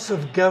Palace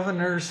of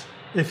Governors.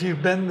 If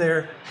you've been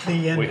there,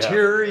 the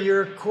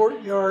interior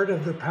courtyard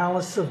of the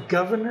Palace of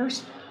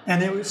Governors,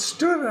 and it was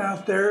stood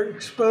out there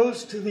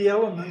exposed to the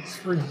elements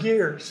for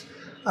years.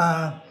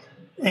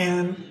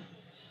 And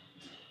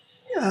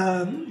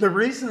the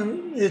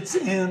reason it's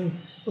in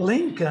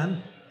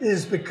Lincoln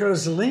is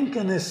because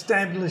Lincoln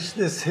established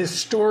this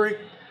historic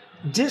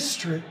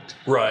district,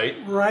 Right.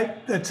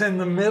 that's in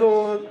the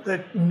middle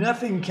that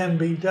nothing can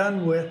be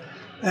done with.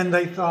 And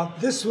they thought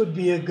this would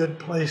be a good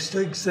place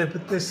to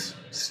exhibit this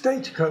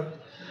stagecoach.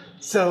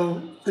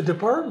 So the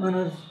Department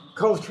of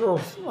Cultural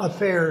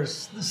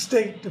Affairs, the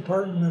State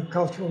Department of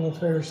Cultural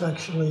Affairs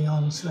actually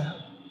owns that.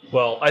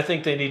 Well, I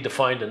think they need to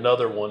find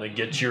another one and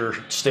get your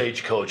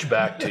stagecoach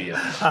back to you.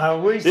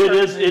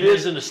 It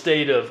is in a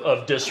state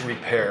of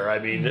disrepair. I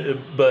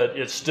mean, but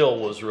it still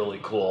was really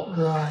cool.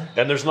 Right.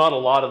 And there's not a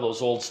lot of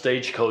those old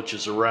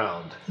stagecoaches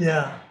around.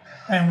 Yeah.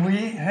 And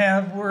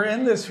we're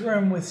in this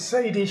room with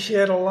Sadie. She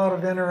had a lot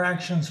of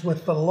interactions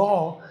with the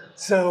law.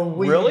 So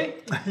we Really?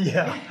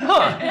 Yeah.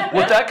 Huh.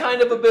 With that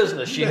kind of a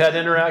business, she had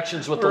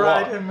interactions with the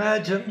Right, law.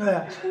 imagine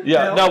that.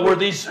 Yeah. Now were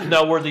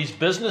these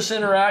business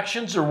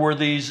interactions or were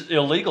these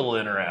illegal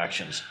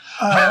interactions?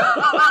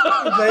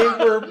 They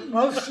were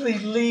mostly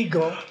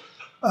legal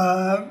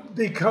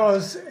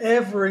because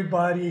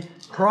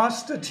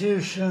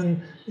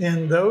prostitution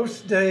in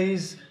those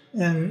days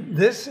in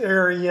this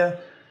area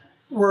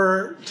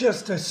were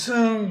just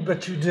assumed,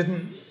 but you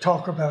didn't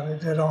talk about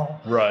it at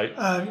all. Right.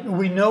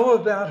 We know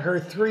about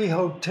her 3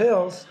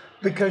 hotels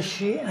because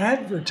she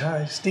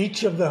advertised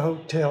each of the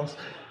hotels.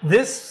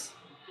 This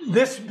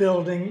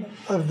building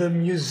of the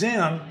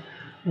museum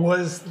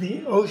was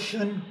the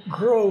Ocean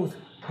Grove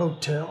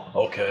Hotel.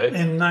 Okay.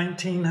 In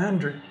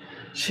 1900.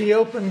 She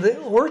opened the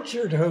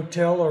Orchard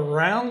Hotel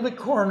around the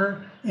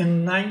corner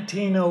in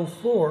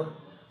 1904.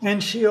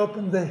 And she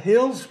opened the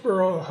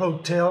Hillsborough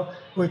Hotel,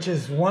 which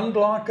is 1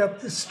 block up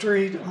the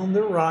street on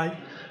the right,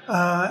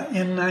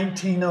 in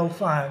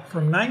 1905.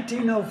 From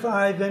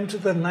 1905 into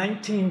the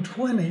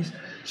 1920s,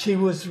 she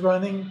was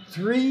running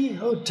 3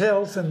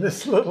 hotels in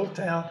this little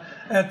town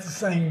at the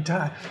same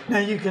time. Now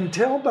you can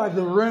tell by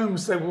the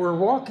rooms that we're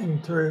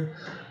walking through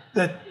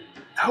that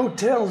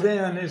Hotel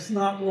Inn is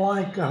not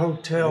like a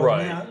hotel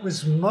Right. now. It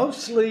was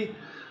mostly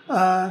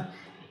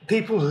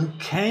people who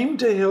came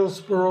to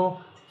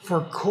Hillsborough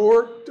for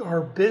court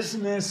or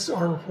business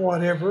or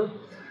whatever,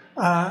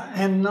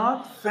 and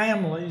not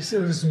families. It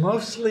was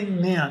mostly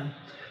men.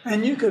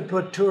 And you could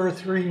put 2 or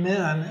 3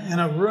 men in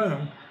a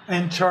room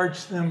and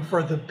charge them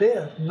for the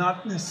bed,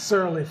 not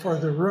necessarily for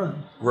the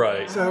room.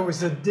 Right. So it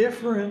was a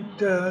different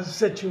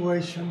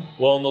situation.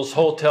 Well, and those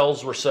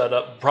hotels were set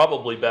up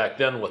probably back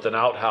then with an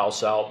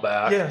outhouse out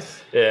back.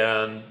 Yes.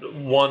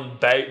 And one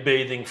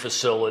bathing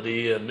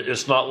facility. And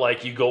it's not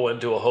like you go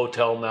into a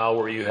hotel now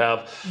where you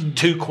have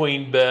 2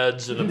 queen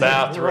beds and a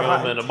bathroom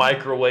Right. and a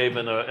microwave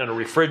and a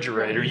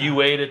refrigerator.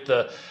 You ate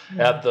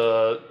at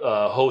the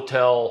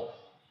hotel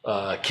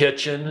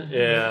kitchen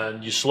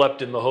and you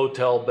slept in the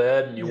hotel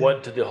bed and you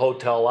went to the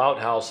hotel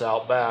outhouse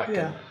out back.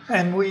 Yeah.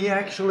 And we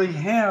actually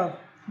have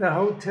the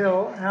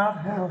hotel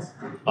outhouse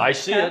I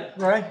see it.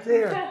 right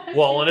there.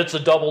 Well, and it's a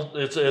double.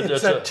 It's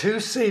a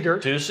 2-seater.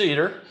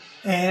 2-seater.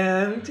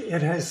 And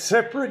it has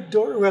separate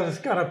doors. Well, it's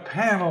got a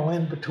panel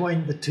in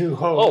between the 2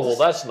 holes. Oh, well,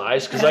 that's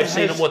nice because I've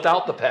seen them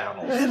without the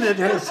panels. And it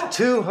has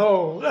 2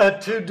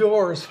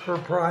 doors for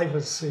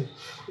privacy.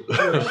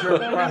 For sure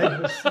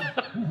privacy.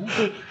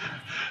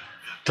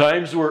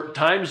 Times were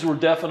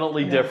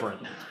definitely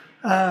different.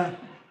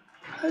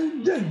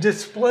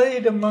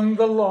 Displayed among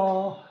the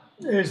law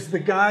is the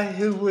guy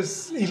who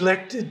was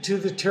elected to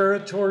the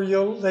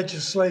territorial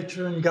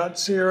legislature and got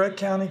Sierra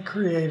County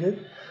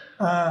created.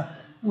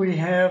 We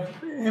have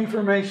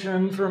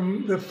information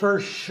from the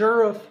first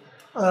sheriff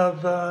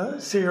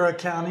of Sierra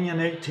County in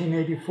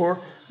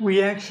 1884.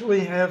 We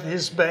actually have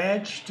his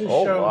badge to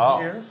show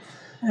here.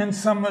 And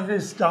some of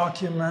his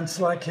documents,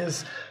 like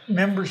his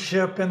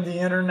membership in the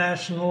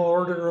International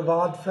Order of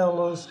Odd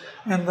Fellows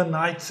and the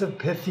Knights of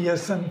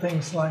Pythias and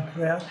things like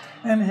that,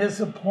 and his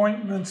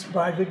appointments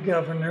by the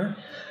governor.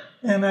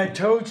 And I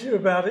told you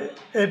about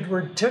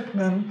Edward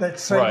Tickman that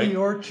Sadie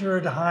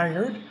Orchard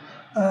hired.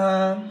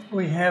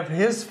 We have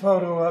his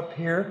photo up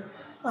here,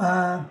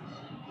 and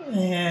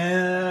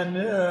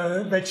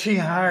that she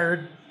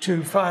hired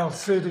to file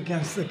suit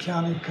against the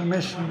county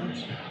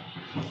commissioners.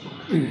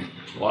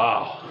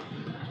 Wow.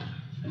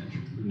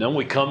 And then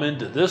we come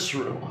into this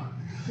room.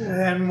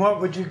 And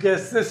what would you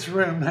guess this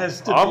room has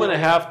to do? I'm going to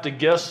have to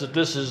guess that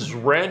this is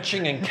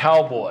ranching and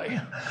cowboy.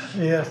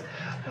 Yes.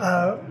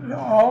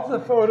 All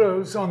the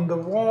photos on the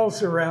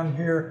walls around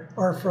here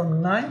are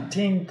from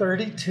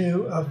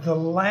 1932 of the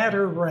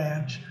Ladder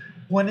Ranch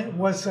when it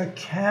was a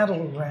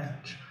cattle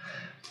ranch.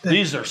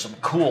 These are some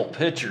cool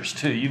pictures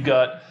too. You've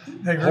got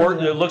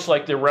it looks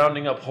like they're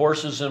rounding up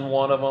horses in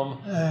one of them.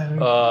 And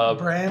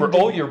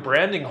you're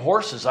branding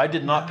horses. I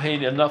did not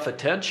pay enough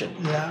attention.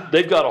 Yeah.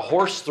 They've got a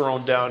horse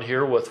thrown down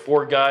here with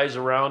 4 guys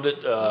around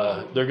it.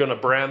 They're going to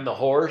brand the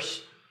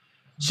horse.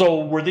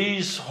 So were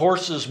these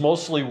horses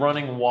mostly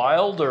running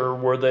wild, or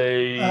were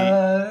they?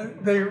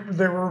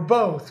 They were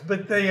both,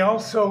 but they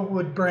also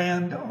would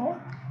brand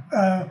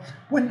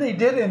when they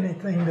did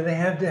anything, they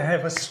had to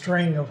have a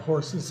string of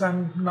horses.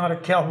 I'm not a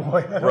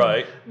cowboy. I don't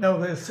Right. know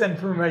this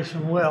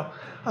information well.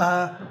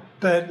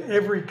 But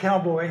every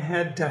cowboy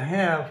had to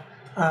have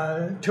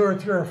 2 or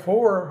 3 or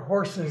 4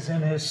 horses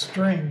in his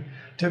string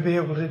to be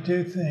able to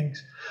do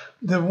things.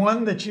 The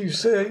one that you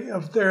say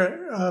of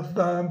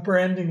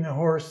branding the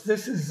horse,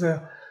 this is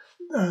the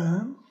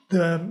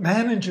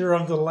manager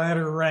of the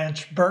Ladder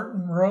Ranch,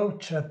 Burton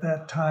Roach, at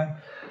that time.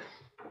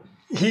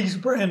 He's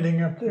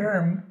branding up there.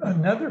 And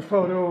another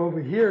photo over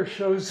here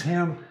shows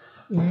him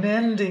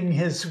mending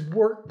his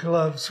work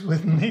gloves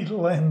with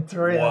needle and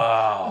thread.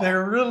 Wow.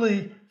 They're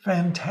really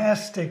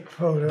fantastic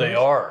photos. They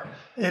are.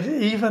 It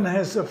even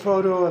has a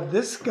photo of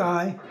this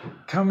guy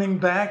coming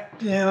back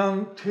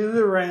down to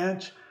the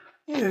ranch.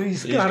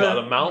 He's got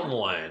a mountain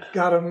lion.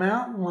 Got a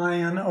mountain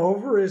lion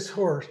over his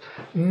horse.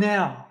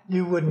 Now,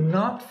 you would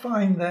not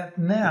find that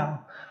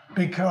now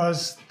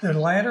because the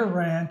Ladder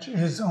Ranch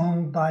is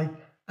owned by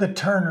the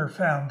Turner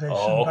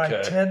Foundation,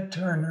 by Ted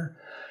Turner.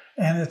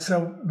 And it's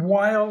a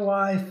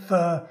wildlife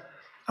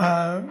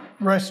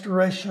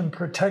restoration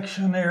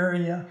protection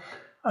area.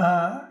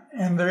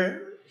 And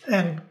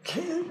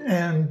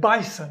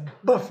bison,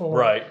 buffalo.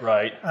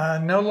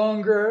 Right. No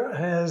longer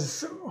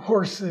has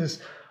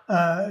horses,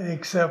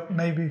 except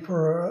maybe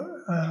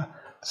for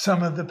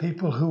some of the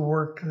people who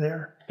work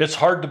there. It's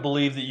hard to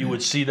believe that you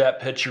would see that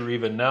picture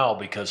even now,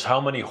 because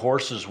how many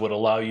horses would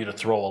allow you to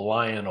throw a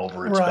lion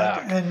over its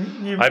back?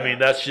 And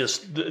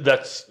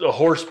that's a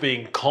horse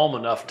being calm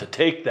enough to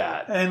take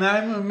that. And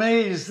I'm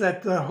amazed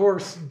that the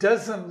horse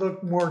doesn't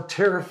look more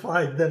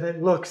terrified than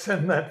it looks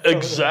in that photo.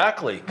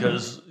 Exactly,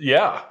 because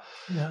yeah.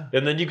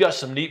 And then you got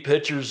some neat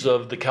pictures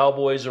of the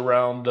cowboys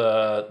around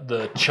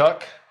the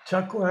chuck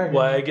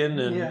wagon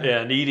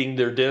and eating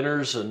their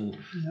dinners, and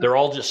they're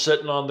all just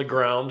sitting on the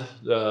ground.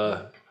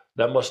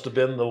 That must have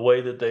been the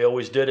way that they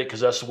always did it, because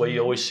that's the way you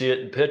always see it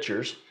in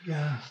pictures.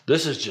 Yeah.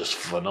 This is just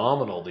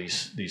phenomenal,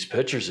 these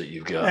pictures that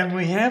you've got. And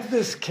we have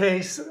this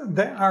case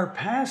that our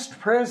past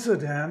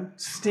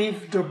president,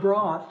 Steve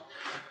DeBrott,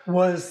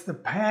 was the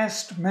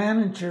past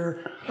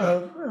manager,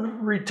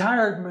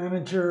 retired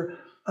manager,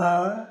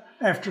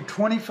 after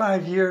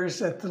 25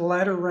 years at the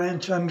Ladder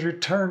Ranch under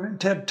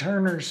Ted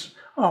Turner's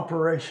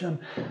operation.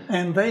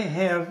 And they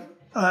have,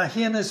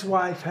 he and his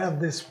wife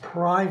have this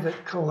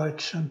private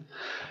collection.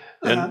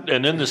 And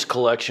in this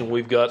collection,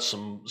 we've got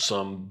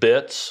some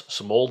bits,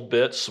 some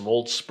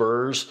old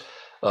spurs,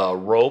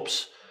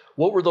 ropes.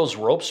 What were those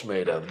ropes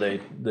made of? They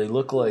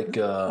look like...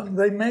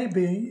 they may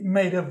be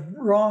made of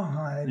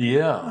rawhide.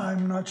 Yeah.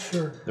 I'm not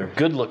sure. They're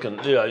good looking.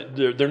 Yeah,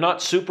 they're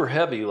not super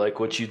heavy like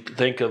what you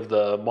think of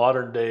the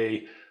modern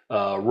day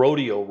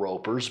rodeo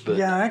ropers, but...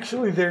 Yeah,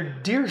 actually they're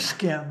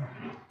deerskin.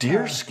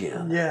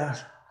 Deerskin? Yeah.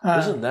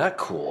 Isn't that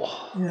cool?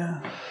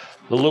 Yeah.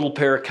 The little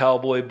pair of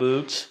cowboy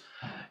boots.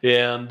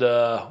 And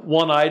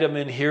one item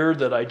in here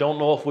that I don't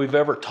know if we've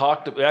ever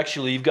talked about,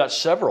 actually you've got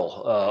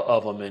several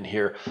of them in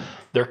here.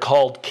 They're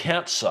called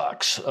cant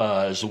sucks,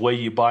 is the way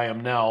you buy them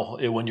now.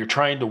 When you're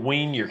trying to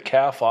wean your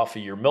calf off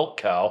of your milk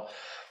cow,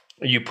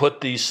 you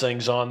put these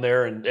things on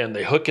there and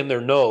they hook in their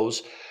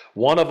nose.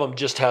 One of them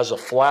just has a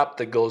flap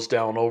that goes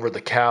down over the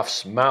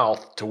calf's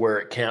mouth to where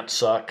it can't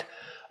suck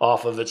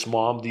off of its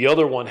mom. The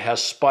other one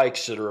has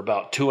spikes that are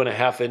about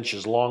 2.5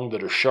 inches long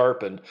that are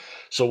sharpened.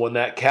 So when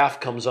that calf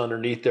comes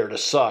underneath there to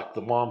suck,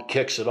 the mom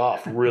kicks it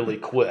off really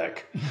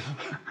quick.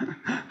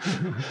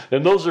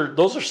 And those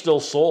are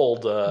still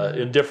sold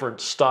in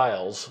different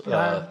styles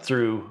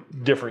through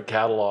different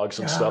catalogs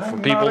and stuff for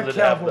people that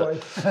have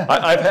the...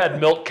 I've had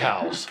milk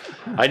cows.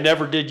 I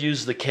never did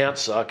use the can't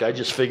suck. I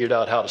just figured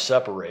out how to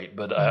separate,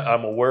 but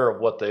I'm aware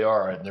of what they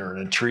are, and they're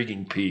an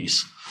intriguing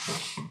piece.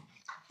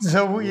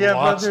 So we have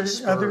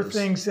other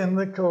things in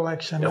the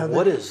collection. Now,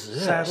 what is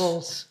this?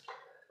 Saddles.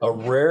 A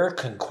rare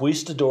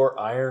conquistador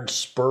iron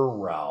spur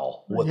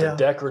rowel with the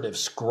decorative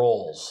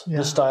scrolls.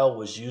 This style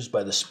was used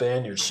by the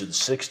Spaniards through the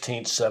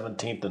 16th,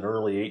 17th, and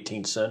early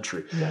 18th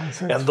century.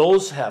 And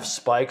those have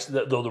spikes.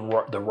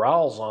 The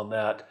rowels on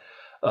that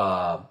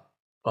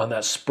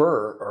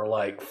spur are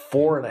like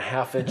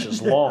 4.5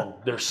 inches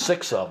long. There's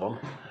 6 of them.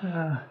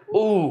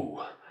 Ooh,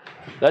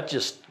 that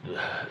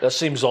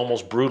seems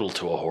almost brutal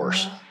to a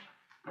horse.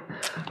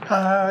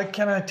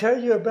 Can I tell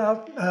you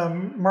about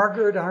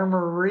Margaret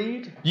Armour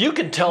Reed? You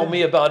can tell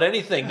me about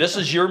anything. This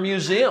is your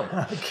museum.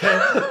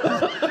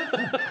 Okay.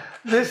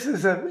 This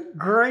is a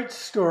great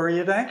story.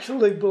 It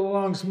actually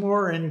belongs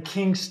more in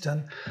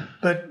Kingston.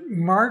 But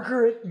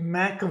Margaret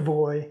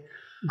McAvoy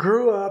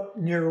grew up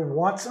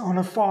on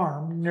a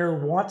farm near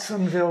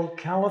Watsonville,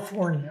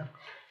 California.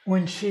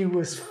 When she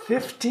was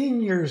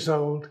 15 years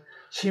old,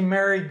 she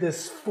married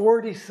this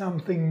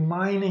 40-something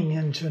mining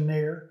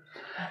engineer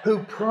who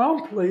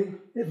promptly,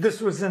 this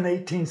was in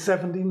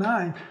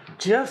 1879,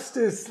 just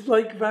as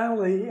Lake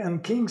Valley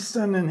and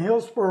Kingston and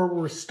Hillsborough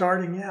were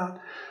starting out,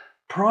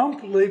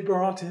 promptly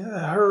brought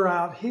her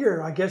out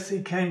here. I guess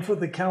he came for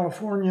the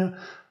California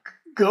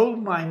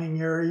gold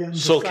mining area. And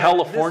so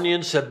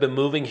Californians have been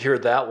moving here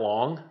that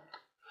long?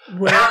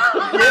 Well,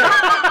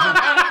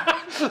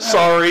 yeah.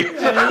 Sorry.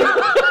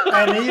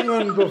 And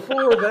even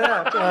before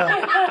that,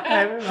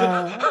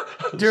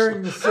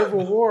 during the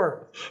Civil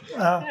War.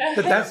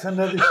 But that's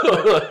another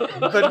story.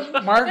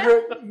 But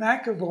Margaret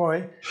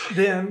McAvoy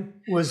then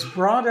was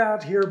brought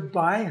out here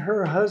by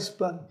her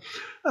husband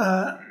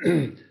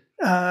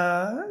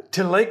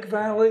to Lake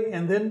Valley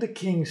and then to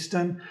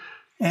Kingston.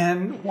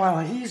 And while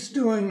he's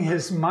doing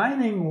his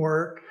mining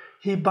work,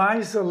 he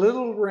buys a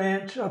little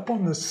ranch up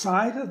on the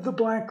side of the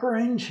Black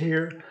Range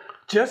here,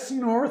 just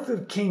north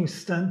of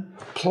Kingston,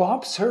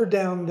 plops her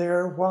down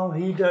there while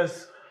he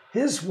does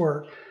his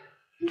work.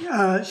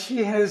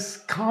 She has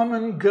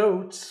common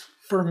goats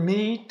for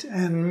meat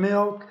and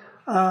milk,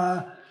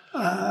 but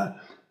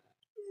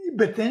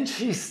then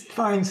she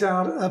finds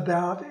out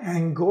about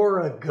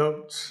Angora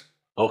goats.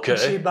 Okay.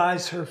 She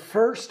buys her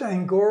first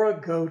Angora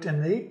goat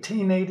in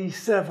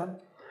 1887.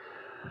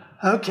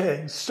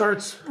 Okay,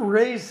 starts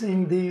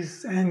raising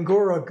these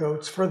Angora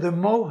goats for the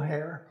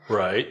mohair.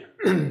 Right.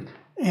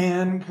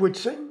 And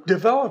which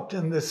developed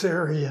in this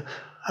area.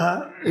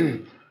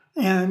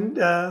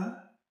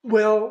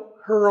 Well,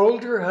 her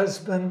older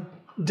husband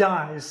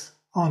dies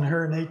on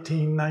her in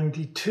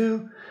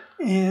 1892,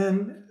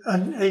 and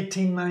in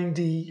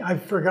 1890,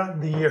 I've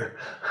forgotten the year.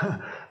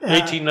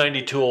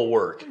 1892 will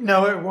work.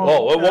 No, it won't.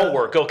 Oh, it won't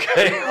work.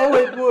 Okay. Oh,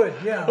 it would,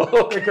 yeah,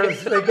 Okay.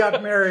 because they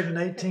got married in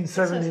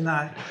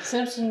 1879.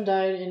 Simpson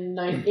died in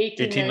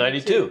 1892.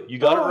 1892. You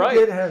got it I right.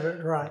 did have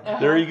it right.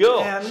 There you go.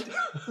 And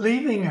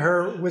leaving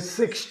her with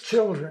 6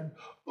 children.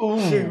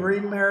 She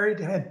remarried,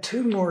 had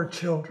 2 more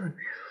children.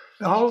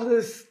 All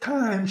this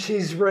time,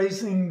 she's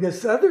raising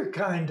this other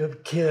kind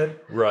of kid,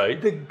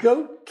 Right. the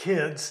goat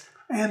kids,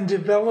 and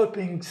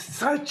developing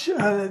such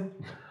a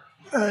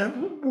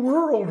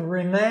world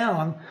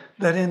renown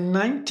that in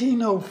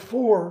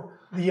 1904,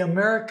 the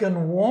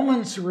American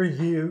Woman's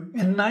Review,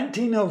 in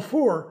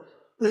 1904,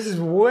 this is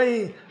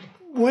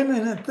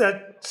women at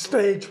that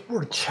stage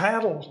were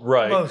chattel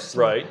Right, mostly,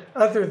 right.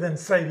 other than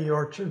Sadie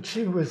Orchard.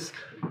 She was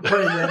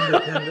pretty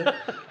independent.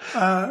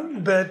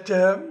 But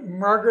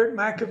Margaret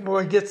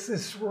McAvoy gets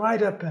this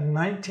write-up in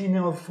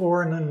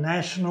 1904 in a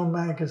national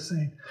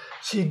magazine.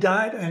 She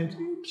died, and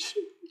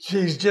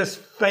she's just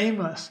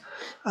famous.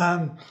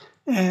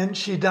 And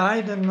she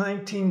died in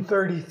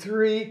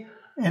 1933,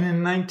 and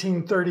in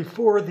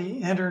 1934,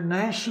 the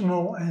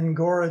International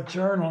Angora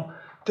Journal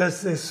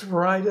does this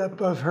write-up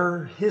of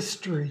her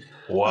history.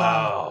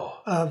 Wow.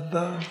 Of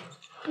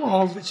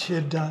all that she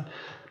had done.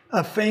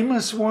 A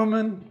famous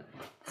woman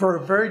for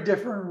a very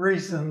different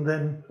reason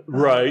than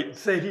Right.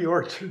 Sadie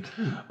Orchard.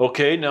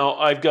 Okay, now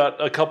I've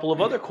got a couple of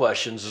other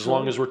questions as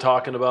long as we're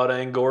talking about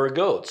Angora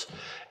goats.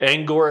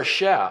 Angora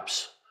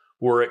Shaps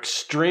were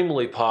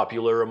extremely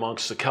popular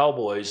amongst the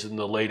cowboys in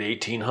the late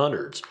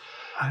 1800s.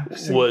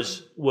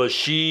 Was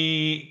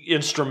she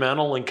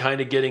instrumental in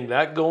kind of getting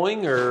that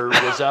going, or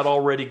was that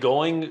already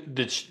going?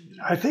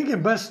 I think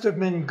it must have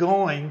been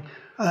going.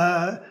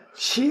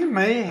 She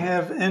may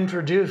have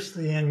introduced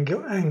the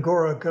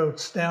Angora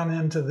goats down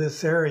into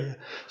this area.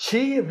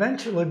 She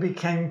eventually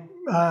became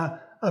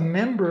a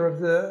member of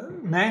the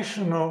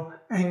National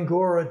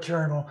Angora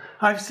Journal.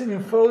 I've seen a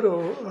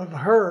photo of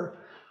her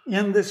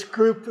in this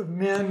group of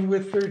men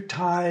with their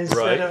ties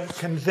Right. at a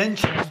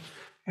convention,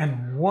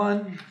 and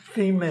one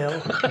female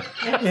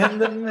in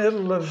the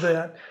middle of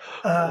that.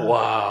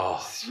 Wow.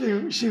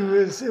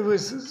 It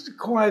was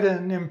quite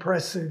an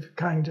impressive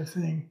kind of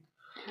thing.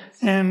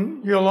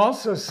 And you'll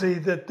also see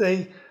that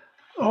they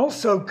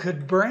also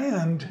could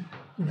brand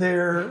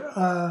their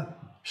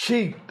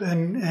sheep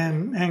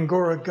and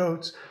Angora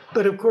goats,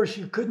 but of course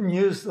you couldn't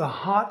use the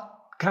hot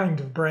kind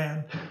of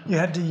brand. You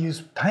had to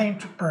use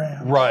paint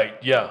brand. Right,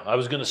 yeah. I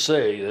was going to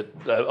say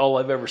that all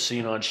I've ever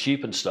seen on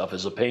sheep and stuff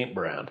is a paint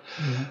brand,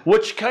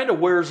 which kind of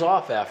wears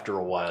off after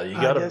a while. You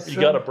got guess to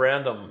so. got to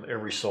brand them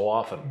every so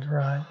often.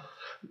 Right.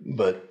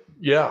 But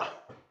yeah.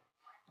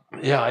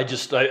 Yeah,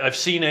 I've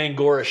seen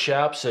Angora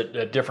Shaps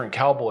at different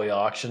cowboy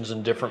auctions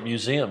and different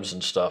museums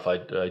and stuff.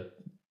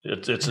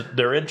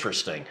 They're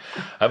interesting.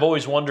 I've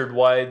always wondered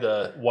why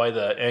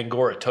the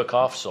Angora took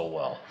off so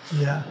well.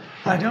 Yeah.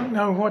 I don't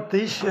know what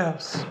these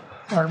chefs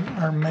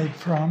are made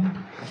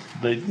from.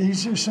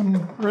 These are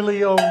some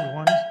really old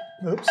ones.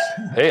 Oops.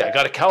 Hey, I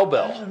got a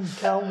cowbell.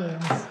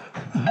 Cowbells.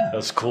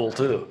 That's cool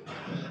too.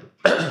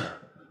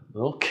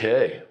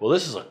 Okay. Well,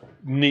 this is a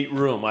neat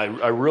room. I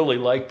really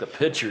like the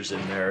pictures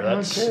in there.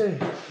 Okay.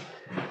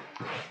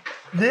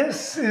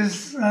 This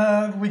is,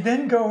 we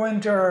then go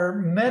into our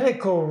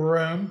medical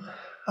room.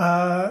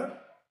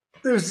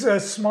 There's a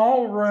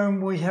small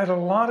room. We had a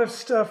lot of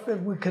stuff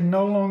that we could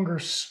no longer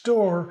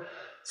store.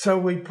 So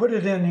we put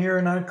it in here,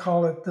 and I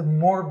call it the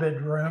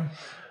morbid room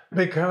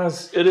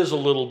because, It is a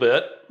little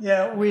bit.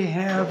 yeah, we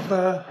have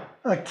a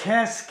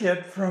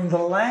casket from the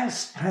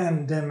last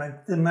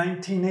pandemic, the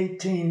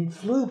 1918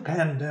 flu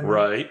pandemic.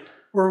 Right.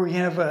 Where we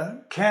have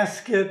a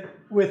casket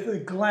with a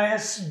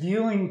glass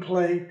viewing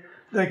plate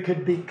that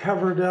could be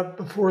covered up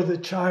before the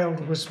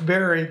child was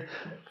buried.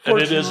 And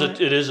it is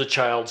Fortunately- a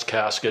child's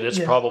casket. It's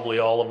Yeah. probably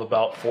all of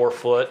about 4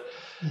 foot.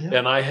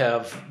 and I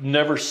have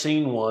never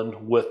seen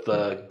one with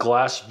a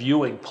glass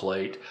viewing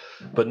plate.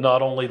 But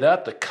not only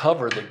that, the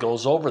cover that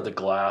goes over the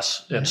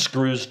glass and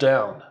screws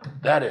down.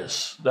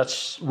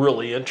 That's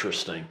really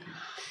interesting.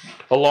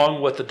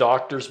 Along with the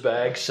doctor's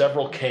bag,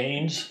 several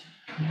canes,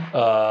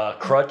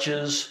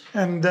 crutches.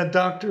 And the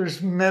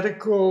doctor's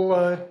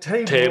medical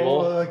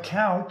table.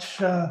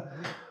 Couch.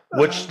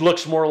 Which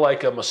looks more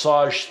like a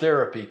massage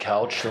therapy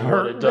couch than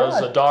what it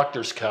does a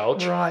doctor's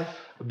couch. Right.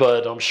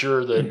 But I'm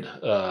sure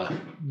that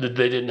they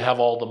didn't have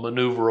all the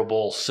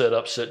maneuverable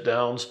sit-up,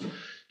 sit-downs.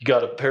 You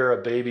got a pair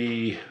of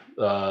baby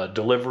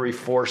delivery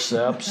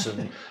forceps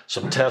and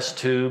some test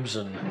tubes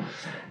and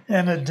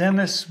a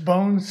dentist's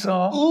bone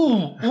saw.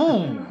 Ooh.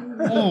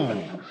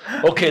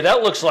 Okay,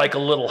 that looks like a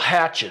little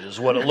hatchet is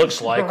what it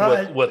looks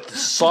like with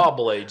saw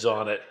blades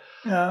on it.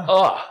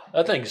 Yeah.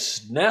 That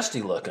thing's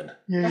nasty looking.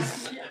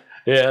 Yes.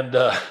 And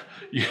and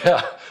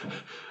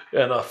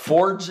a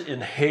Ford's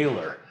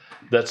inhaler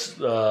that's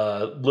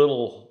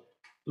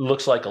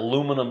looks like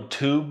aluminum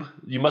tube.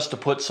 You must have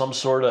put some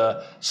sort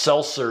of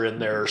seltzer in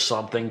there or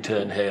something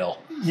to inhale.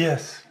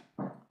 Yes.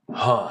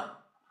 Huh.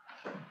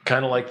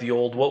 Kind of like the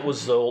old, what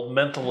was the old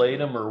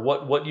mentholatum, or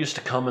what used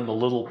to come in the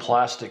little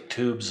plastic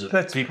tubes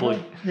that people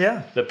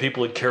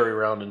would carry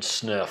around and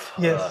sniff.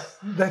 Yes,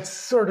 that's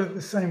sort of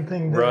the same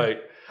thing.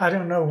 Right. I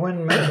don't know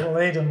when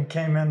mentholatum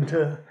came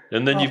into.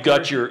 And then you've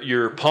got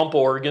your pump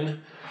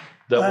organ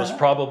that was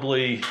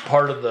probably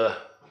part of the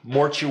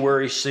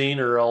mortuary scene,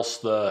 or else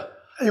the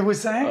It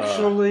was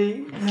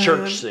actually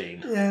church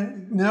scene.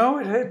 No,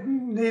 it had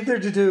neither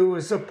to do. It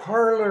was a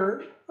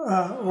parlor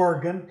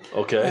organ.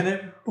 Okay. And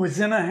it was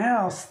in a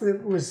house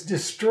that was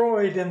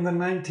destroyed in the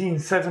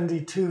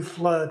 1972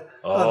 flood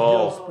of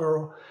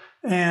Hillsborough.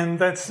 And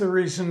that's the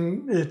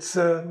reason it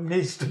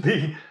needs to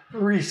be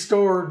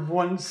restored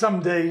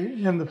someday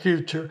in the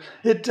future.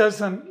 It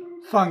doesn't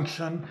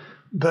function,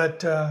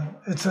 but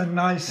it's a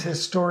nice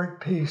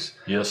historic piece.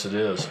 Yes, it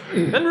is.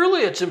 And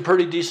really, it's in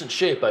pretty decent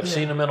shape. I've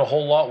seen them in a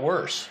whole lot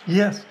worse.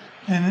 Yes,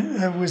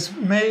 and it was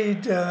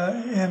made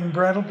in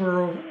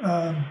Brattleboro,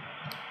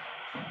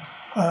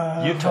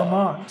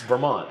 Utah.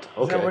 Vermont.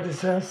 Okay. Is that what it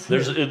says?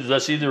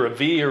 That's either a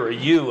V or a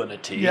U and a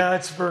T. Yeah,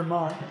 it's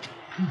Vermont.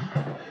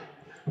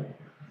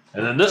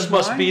 And then this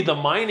must be the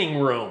mining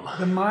room.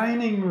 The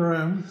mining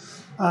room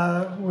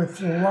with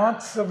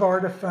lots of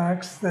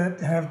artifacts that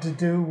have to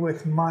do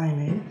with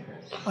mining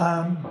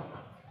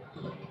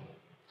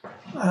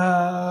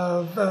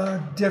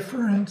of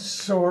different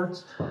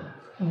sorts.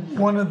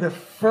 One of the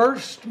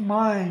first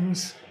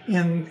mines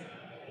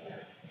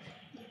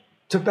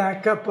to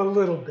back up a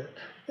little bit,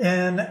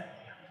 in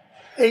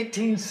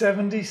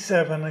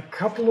 1877, a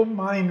couple of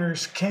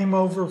miners came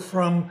over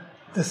from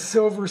the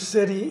Silver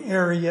City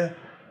area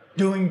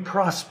doing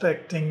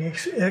prospecting,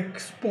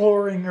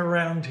 exploring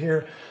around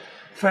here,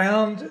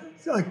 found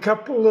a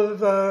couple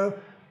of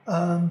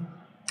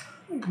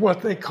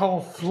what they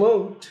call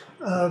float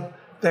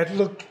that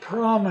looked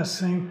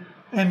promising,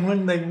 and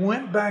when they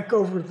went back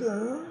over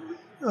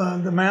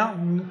the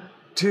mountain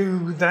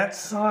to that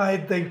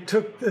side, they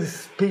took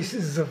these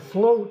pieces of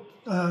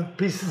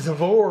pieces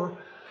of ore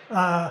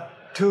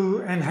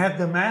and had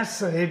them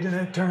assayed, and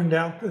it turned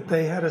out that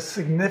they had a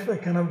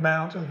significant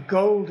amount of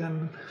gold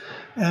in.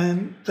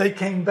 And they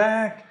came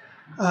back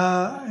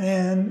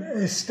and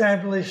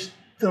established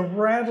the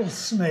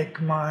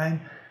Rattlesnake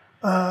Mine,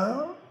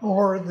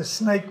 or the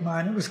Snake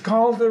Mine. It was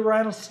called the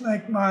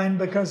Rattlesnake Mine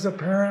because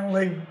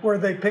apparently where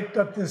they picked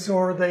up this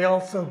ore, they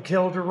also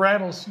killed a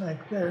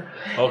rattlesnake there.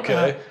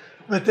 Okay.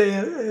 But they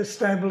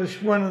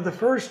established one of the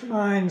first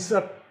mines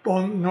up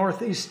on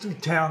northeast of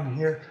town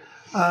here,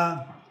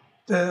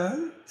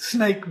 the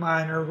Snake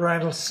Mine, or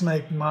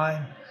Rattlesnake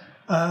Mine.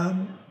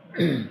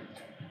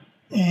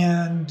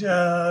 And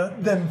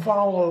then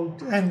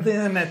followed, and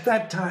then at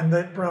that time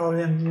that brought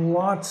in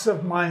lots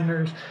of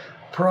miners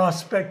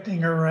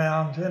prospecting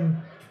around,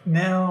 and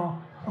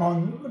now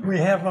we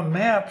have a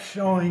map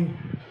showing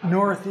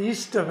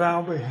northeast of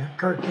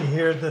Albuquerque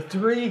here. The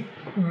three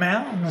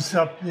mountains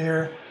up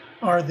there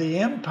are the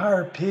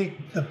Empire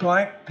Peak, the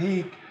Black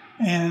Peak,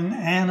 and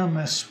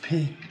Animas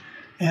Peak,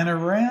 and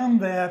around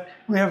that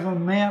we have a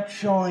map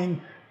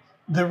showing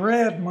the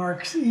red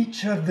marks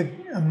each of the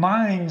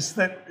mines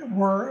that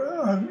were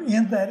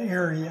in that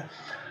area.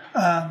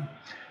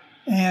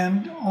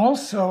 And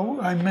also,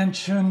 I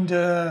mentioned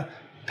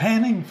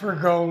panning for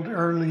gold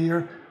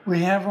earlier. We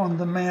have on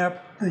the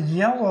map the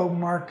yellow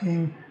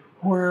marking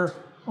where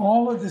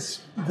all of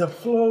the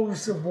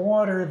flows of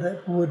water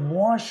that would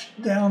wash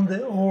down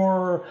the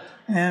ore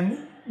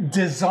and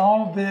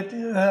dissolve it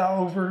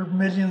over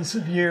millions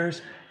of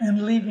years,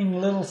 and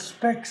leaving little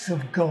specks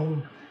of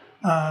gold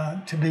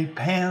to be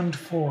panned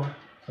for.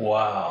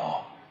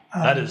 Wow,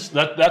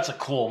 that's a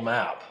cool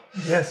map.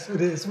 Yes,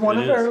 it is. One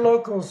of our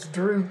locals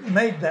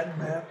made that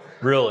map.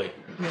 Really?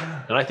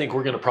 Yeah. And I think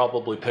we're going to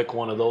probably pick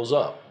one of those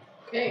up.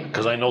 Okay.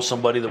 Because I know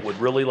somebody that would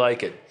really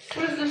like it.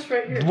 What is this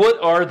right here? What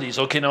are these?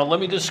 Okay, now let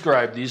me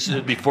describe these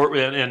before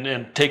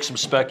and take some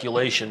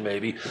speculation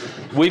maybe.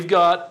 We've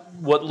got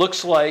what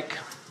looks like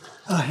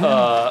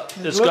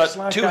It's got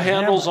like two a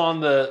handles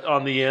hammer.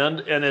 on the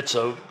end, and it's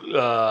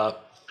a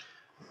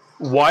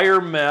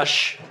wire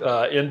mesh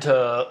into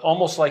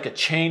almost like a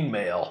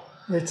chainmail.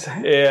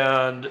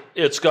 And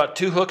it's got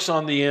two hooks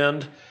on the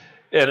end,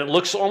 and it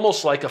looks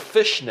almost like a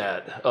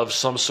fishnet of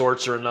some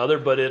sorts or another,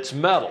 but it's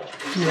metal.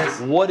 Yes.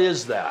 What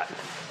is that?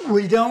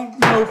 We don't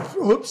know.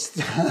 Oops.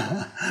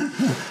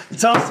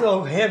 It's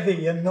also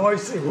heavy and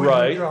noisy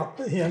when you drop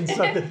the ends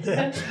of it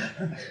down.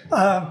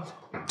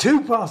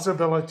 Two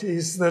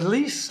possibilities. The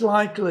least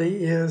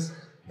likely is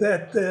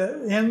that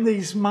in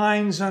these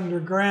mines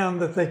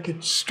underground that they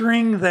could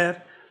string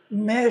that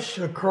mesh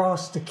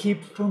across to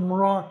keep from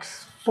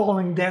rocks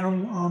falling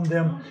down on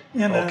them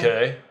in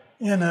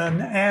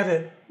an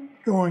adit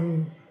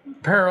going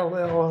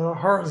parallel or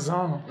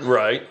horizontal.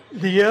 Right.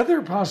 The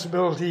other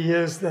possibility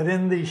is that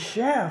in these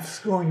shafts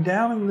going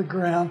down in the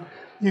ground,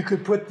 you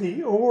could put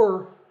the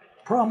ore,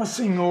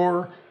 promising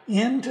ore,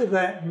 into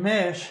that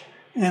mesh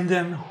and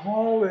then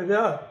haul it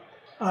up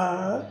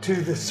to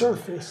the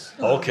surface.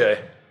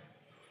 Okay.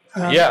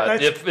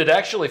 If it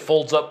actually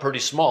folds up pretty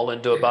small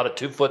into about a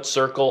 2-foot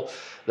circle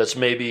that's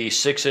maybe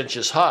 6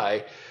 inches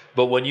high,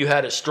 but when you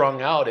had it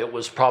strung out, it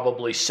was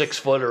probably 6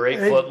 foot or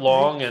 8 foot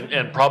long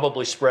and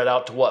probably spread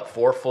out to what,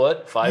 4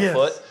 foot, 5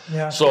 foot?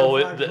 Yeah, so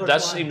that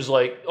wide. Seems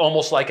like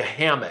almost like a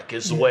hammock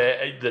is the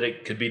way that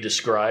it could be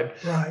described,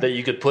 that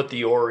you could put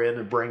the ore in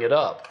and bring it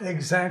up.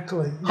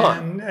 Exactly.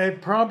 And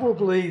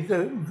probably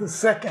the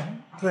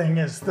second thing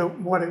is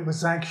what it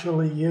was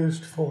actually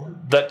used for.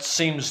 That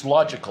seems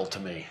logical to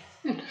me.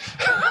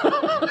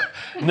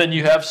 And then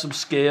you have some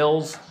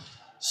scales,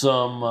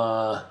 some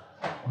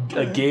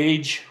a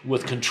gauge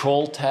with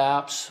control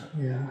taps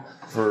and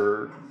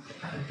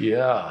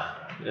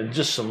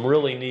just some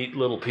really neat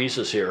little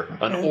pieces here.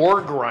 An ore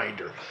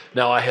grinder.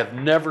 Now, I have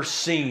never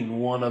seen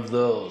one of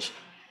those.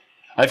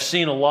 I've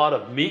seen a lot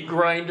of meat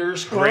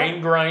grinders,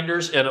 grain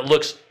grinders, and it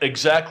looks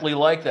exactly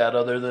like that,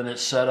 other than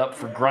it's set up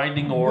for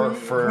grinding ore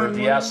for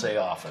the assay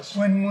office.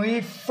 When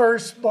we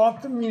first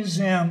bought the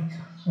museum,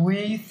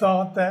 we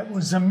thought that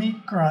was a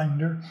meat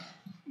grinder,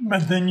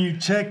 but then you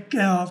check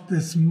out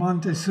this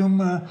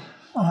Montezuma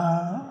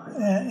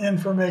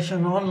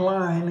information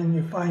online and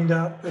you find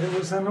out that it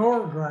was an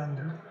ore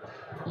grinder.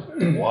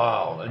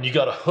 Wow. And you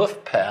got a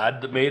hoof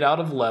pad made out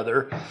of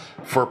leather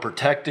for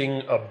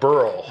protecting a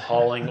burro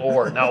hauling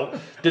ore. Now,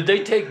 did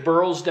they take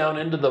burros down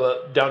into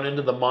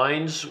the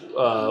mines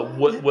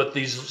with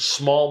these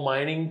small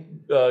mining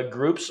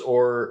groups,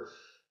 or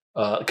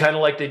kind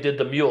of like they did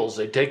the mules?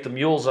 They take the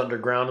mules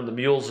underground, and the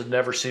mules would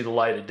never see the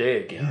light of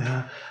day again.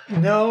 Yeah.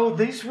 No,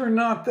 these were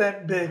not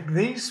that big.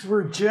 These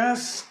were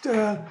just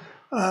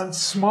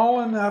small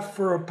enough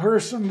for a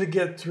person to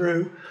get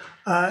through.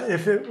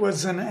 If it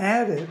was an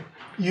adit,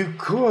 you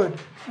could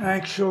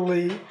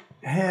actually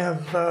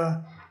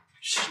have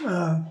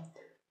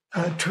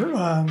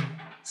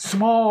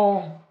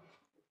small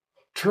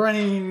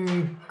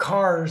train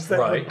cars that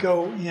would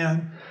go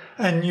in,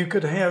 and you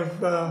could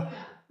have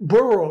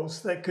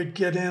burros that could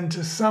get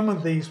into some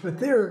of these,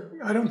 but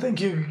I don't think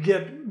you could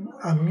get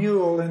a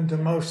mule into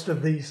most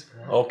of these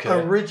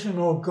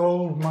original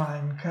gold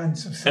mine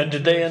kinds of situations. And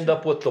did they end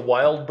up with the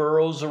wild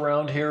burros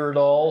around here at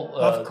all?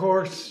 Of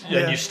course.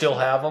 And you still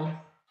have them?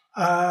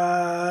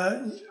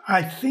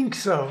 I think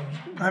so.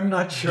 I'm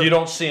not sure. You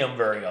don't see them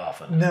very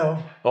often?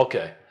 No.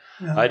 Okay.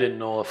 No. I didn't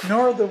know if...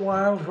 Nor the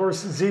wild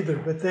horses either,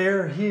 but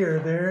they're here.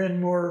 They're in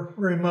more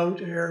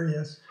remote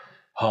areas.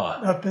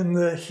 Up in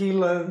the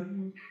Gila,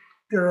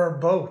 there are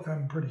both,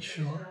 I'm pretty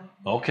sure.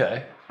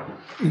 Okay.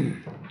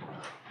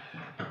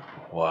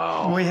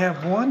 Wow. We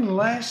have one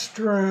last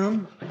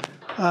room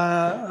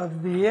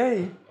of the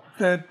 8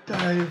 that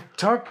I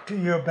talked to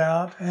you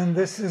about, and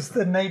this is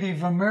the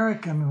Native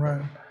American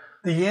room,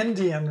 the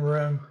Indian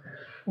room.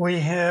 We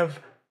have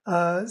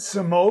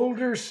some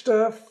older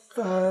stuff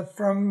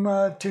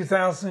from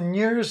 2,000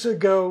 years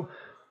ago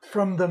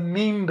from the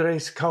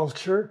Mimbres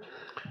culture,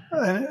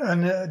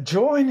 an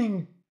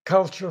adjoining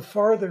culture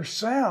farther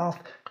south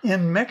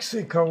in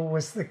Mexico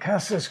was the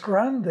Casas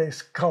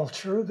Grandes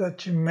culture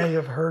that you may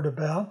have heard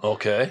about.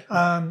 Okay.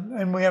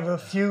 And we have a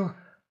few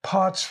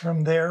pots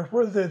from there,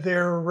 whether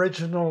they're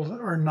original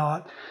or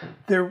not.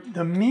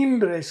 The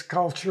Mimbres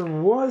culture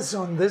was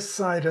on this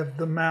side of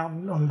the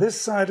mountain, on this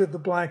side of the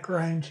Black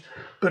Range,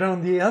 but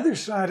on the other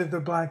side of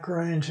the Black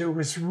Range, it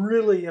was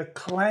really a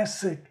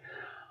classic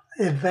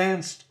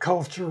advanced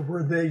culture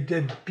where they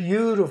did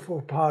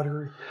beautiful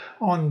pottery.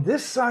 On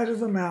this side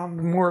of the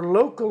mountain, more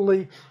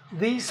locally,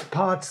 these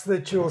pots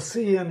that you'll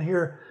see in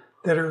here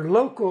that are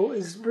local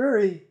is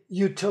very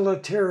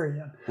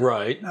utilitarian.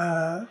 Right.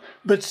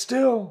 But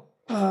still,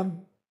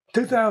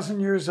 2,000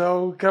 years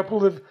old, a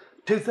couple of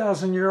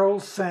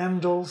 2,000-year-old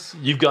sandals.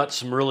 You've got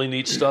some really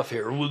neat stuff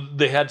here.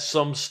 They had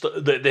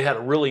they had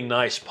a really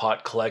nice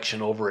pot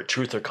collection over at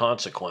Truth or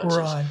Consequences.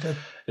 Right.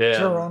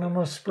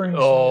 Geronimo Springs.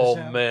 Oh,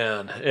 Museum.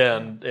 man.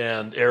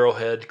 And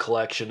Arrowhead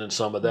collection and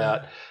some of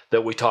that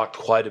we talked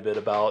quite a bit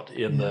about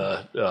in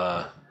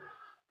the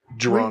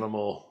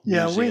Geronimo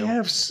Museum. We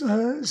have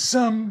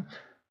some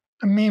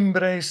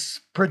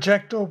mimbres,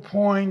 projectile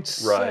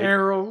points, Right.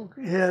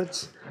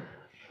 arrowheads.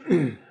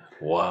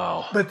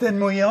 Wow. But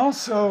then we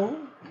also,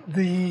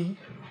 the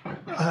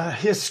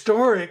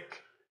historic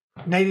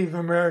Native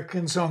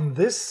Americans on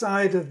this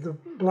side of the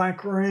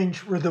Black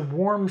Range were the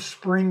Warm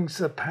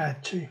Springs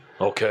Apache.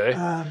 Okay.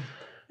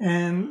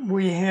 And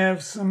we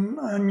have some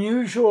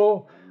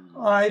unusual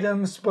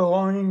items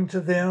belonging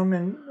to them,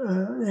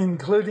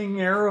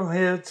 including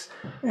arrowheads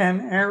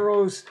and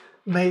arrows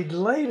made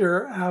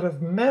later out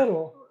of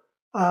metal,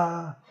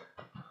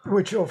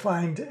 which you'll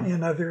find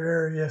in other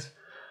areas.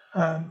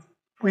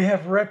 We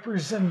have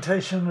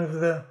representation of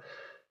the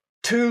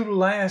two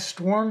last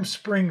Warm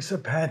Springs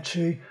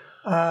Apache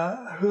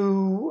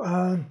who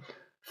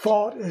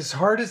fought as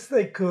hard as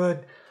they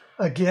could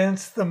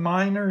against the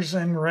miners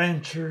and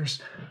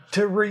ranchers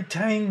to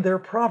retain their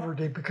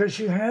property, because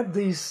you had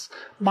these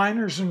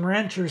miners and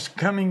ranchers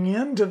coming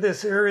into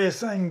this area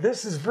saying,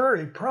 this is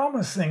very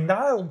promising,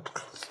 I'll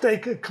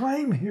stake a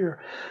claim here.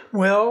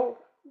 Well,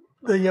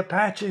 the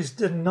Apaches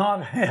did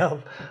not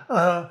have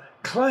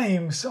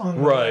claims on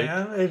the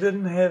land. They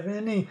didn't have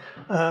any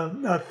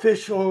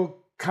official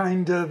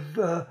kind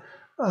of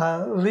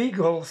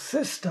legal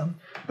system,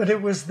 but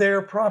it was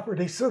their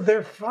property. So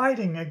they're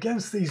fighting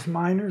against these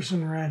miners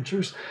and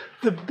ranchers.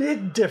 The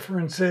big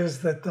difference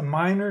is that the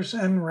miners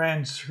and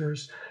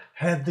ranchers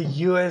had the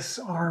U.S.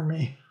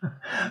 Army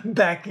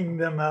backing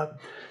them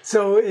up.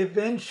 So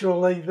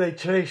eventually they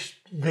chased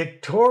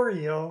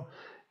Victorio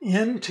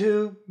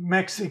into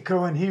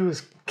Mexico, and he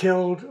was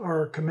killed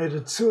or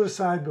committed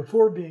suicide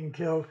before being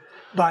killed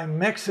by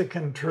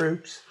Mexican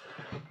troops.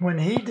 When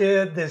he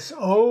did, this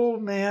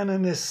old man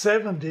in his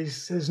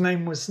 70s, his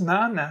name was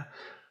Nana,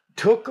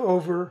 took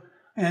over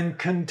and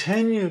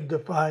continued the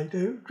fight.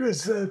 It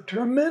was a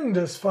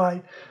tremendous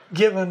fight,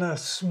 given a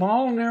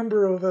small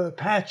number of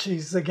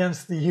Apaches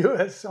against the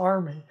U.S.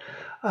 Army.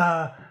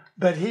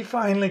 But he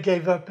finally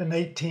gave up in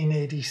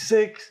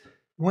 1886.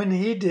 When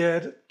he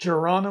did,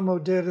 Geronimo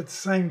did at the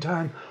same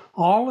time.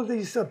 All of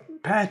these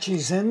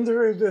Apaches in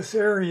this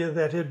area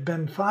that had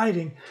been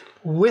fighting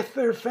with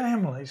their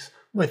families,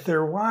 with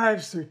their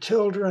wives, their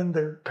children,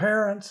 their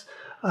parents,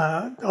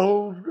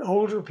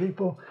 older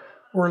people,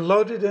 were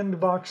loaded into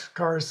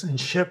boxcars and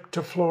shipped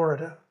to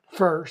Florida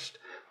first.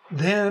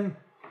 Then,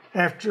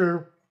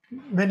 after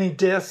many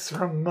deaths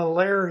from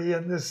malaria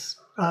in this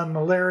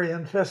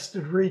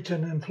malaria-infested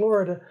region in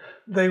Florida,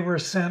 they were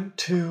sent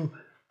to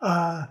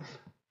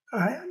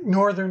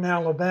northern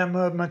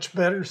Alabama, a much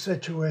better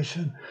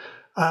situation.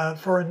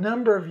 For a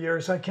number of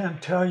years, I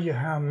can't tell you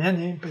how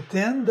many, but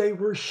then they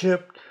were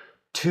shipped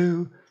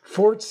to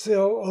Fort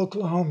Sill,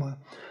 Oklahoma.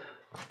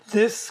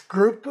 This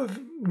group of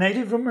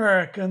Native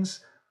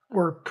Americans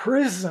were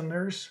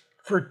prisoners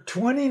for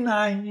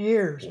 27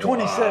 years,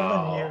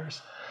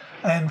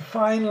 and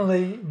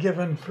finally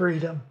given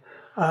freedom.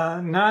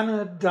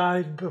 Nana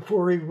died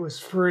before he was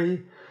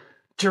free.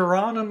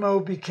 Geronimo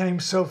became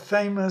so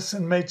famous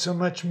and made so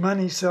much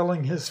money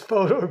selling his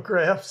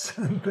photographs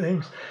and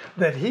things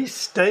that he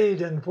stayed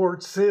in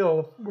Fort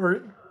Sill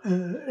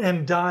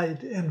and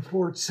died in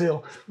Fort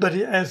Sill, but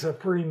as a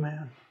free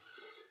man.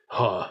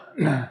 Huh.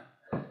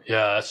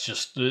 Yeah, it's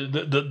just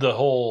the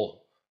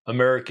whole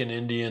American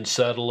Indian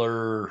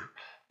settler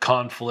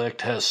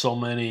conflict has so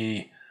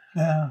many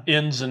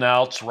ins and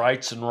outs,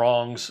 rights and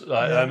wrongs.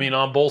 I mean,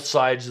 on both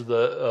sides of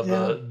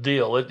the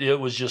deal. It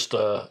was just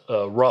a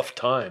rough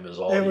time, is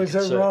all. It was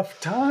a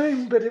rough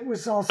time, but it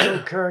was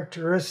also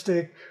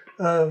characteristic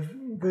of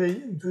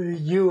the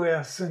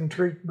U.S. and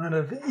treatment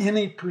of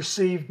any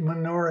perceived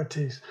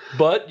minorities.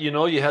 But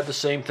you had the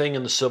same thing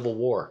in the Civil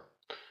War.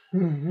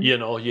 Mm-hmm.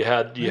 You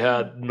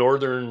had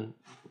Northern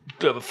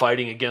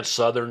fighting against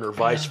Southern or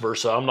vice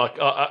versa.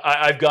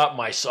 I've got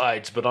my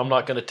sides, but I'm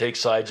not going to take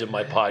sides in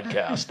my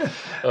podcast.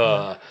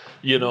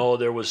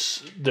 There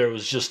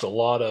was just a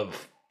lot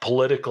of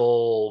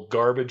political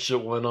garbage that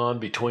went on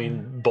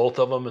between both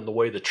of them, and the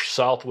way the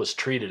South was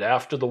treated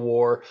after the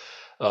war,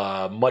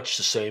 much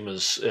the same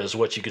as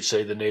what you could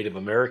say the Native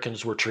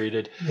Americans were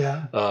treated.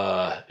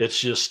 Yeah. It's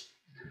just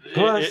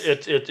plus,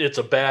 it's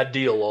a bad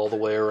deal all the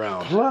way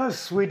around.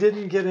 Plus, we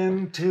didn't get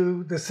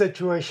into the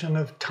situation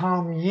of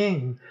Tom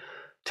Ying.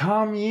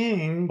 Tom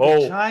Ying, the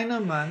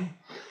Chinaman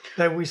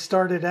that we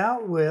started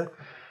out with,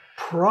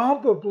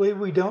 probably,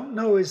 we don't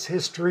know his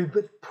history,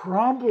 but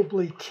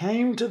probably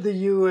came to the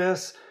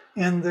U.S.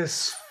 in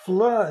this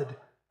flood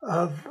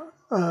of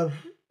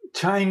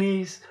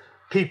Chinese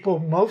people,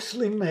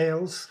 mostly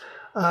males,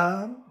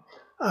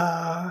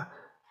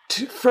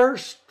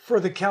 first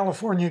for the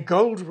California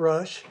Gold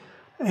Rush,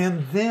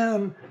 and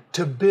then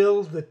to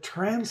build the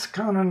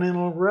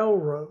transcontinental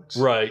railroads.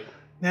 Right.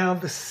 Now,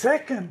 the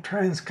second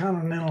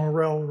transcontinental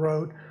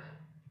railroad,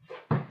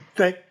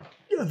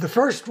 the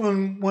first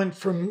one went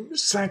from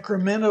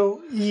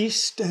Sacramento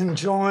east and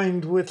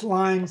joined with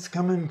lines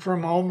coming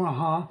from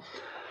Omaha.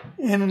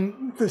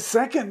 And the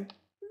second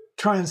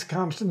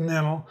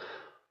transcontinental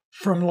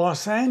from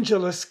Los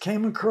Angeles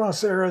came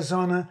across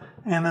Arizona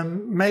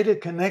and made a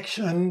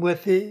connection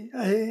with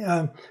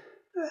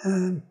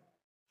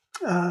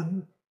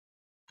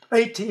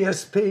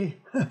ATSP,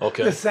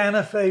 Okay. the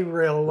Santa Fe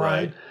rail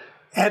line, Right.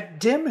 at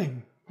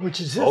Deming, which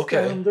is just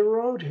Okay. down the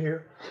road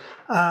here.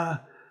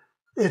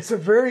 It's a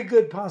very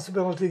good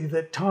possibility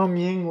that Tom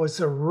Ying was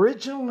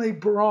originally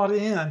brought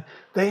in.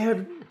 They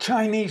had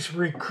Chinese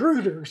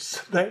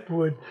recruiters that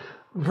would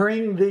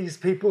bring these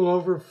people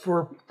over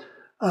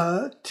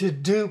to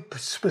do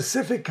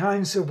specific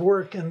kinds of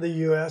work in the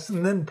U.S.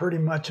 and then pretty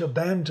much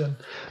abandon.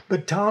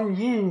 But Tom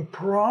Ying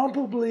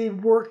probably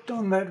worked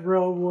on that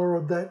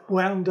railroad that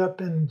wound up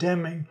in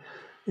Deming,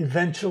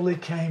 eventually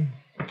came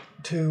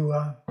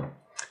to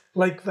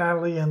Lake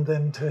Valley and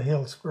then to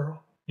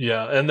Hillsboro.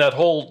 Yeah, and the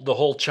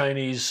whole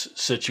Chinese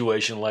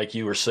situation, like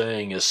you were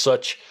saying, is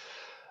such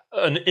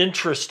an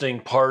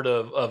interesting part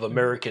of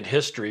American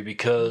history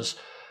because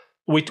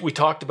we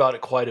talked about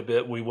it quite a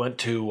bit. We went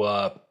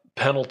to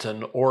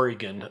Pendleton,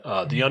 Oregon,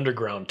 the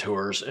underground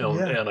tours,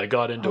 and I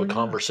got into a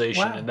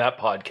conversation in that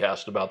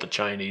podcast about the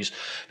Chinese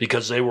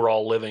because they were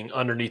all living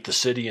underneath the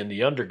city in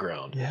the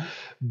underground. Yeah.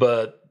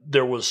 But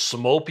there was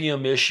some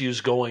opium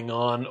issues going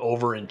on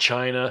over in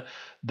China.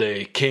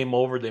 They came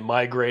over, they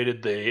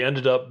migrated, they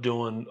ended up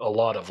doing a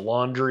lot of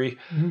laundry,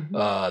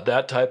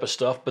 that type of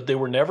stuff, but they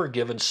were never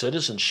given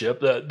citizenship.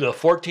 The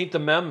 14th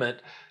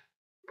Amendment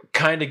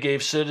kind of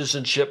gave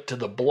citizenship to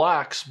the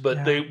blacks,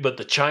 but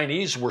the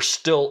Chinese were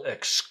still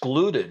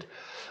excluded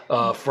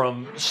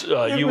from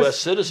U.S.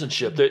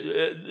 citizenship.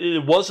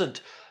 It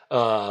wasn't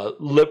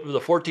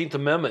the 14th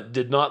Amendment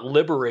did not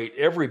liberate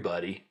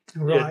everybody.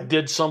 Right. It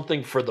did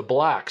something for the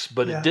blacks,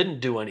 but it didn't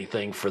do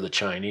anything for the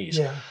Chinese.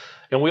 Yeah.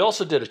 And we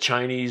also did a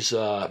Chinese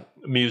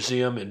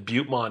museum in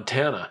Butte,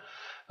 Montana.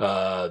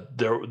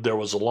 There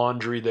was a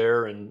laundry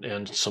there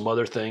and some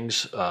other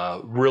things.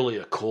 Really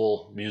a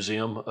cool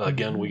museum.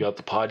 Again, we got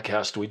the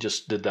podcast. We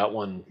just did that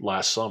one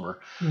last summer.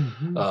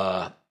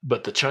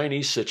 But the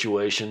Chinese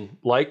situation,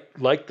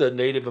 like the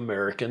Native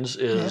Americans,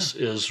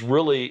 is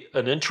really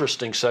an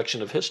interesting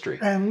section of history.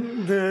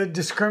 And the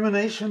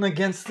discrimination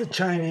against the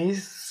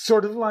Chinese,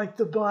 sort of like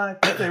the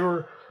blacks, they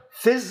were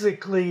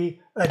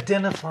physically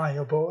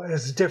identifiable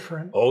as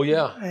different. Oh,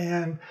 yeah.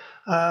 And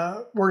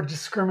were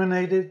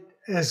discriminated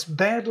as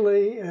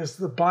badly as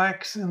the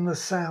blacks in the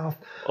South.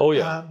 Oh,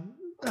 yeah.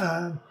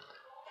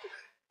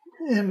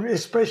 And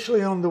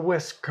especially on the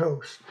West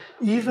Coast.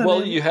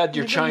 You had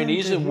your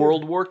Chinese in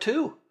World War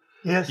II.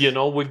 Yes. You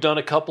know, we've done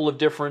a couple of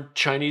different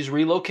Chinese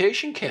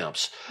relocation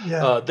camps.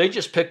 Yeah. They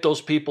just picked those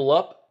people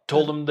up,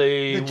 told them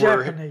they were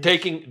Japanese.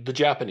 taking the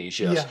Japanese,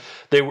 yes. Yeah.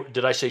 They were.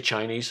 Did I say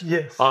Chinese?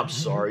 Yes. I'm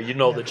sorry.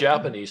 The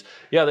Japanese.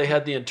 Yeah, they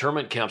had the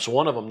internment camps,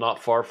 one of them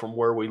not far from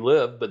where we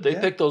live, but they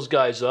picked those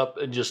guys up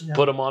and just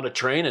put them on a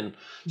train and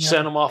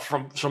sent them off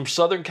from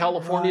Southern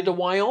California to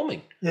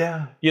Wyoming.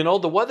 Yeah.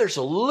 The weather's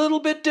a little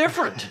bit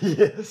different.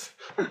 Yes.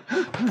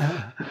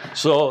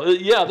 So,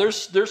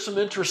 there's some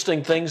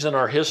interesting things in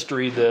our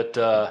history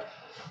that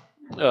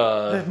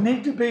that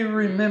need to be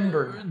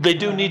remembered. they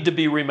do need to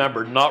be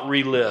remembered, not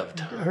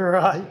relived.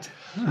 Right.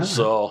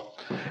 So,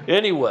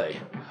 anyway,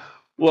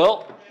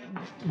 well,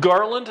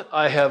 Garland,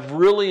 I have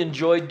really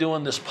enjoyed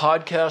doing this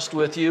podcast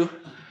with you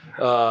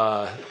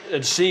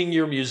and seeing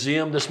your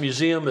museum. This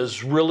museum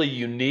is really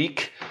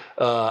unique.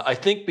 I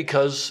think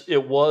because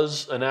it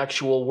was an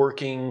actual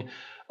working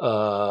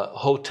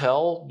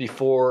hotel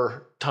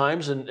before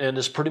times and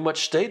has pretty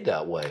much stayed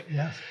that way.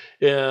 Yes.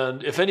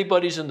 And if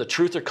anybody's in the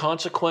Truth or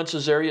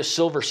Consequences area,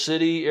 Silver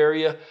City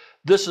area,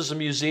 this is a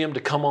museum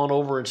to come on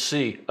over and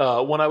see.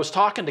 When I was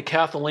talking to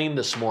Kathleen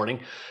this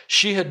morning,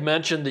 she had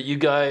mentioned that you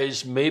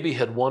guys maybe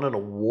had won an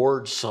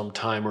award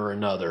sometime or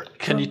another.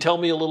 Can you tell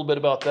me a little bit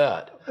about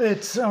that?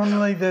 It's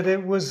only that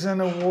it was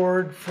an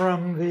award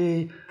from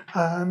the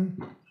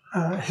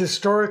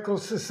Historical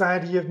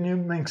Society of New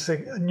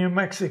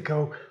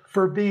Mexico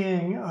for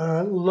being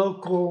a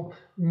local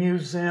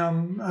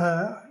museum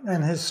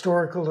and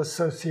historical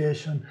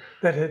association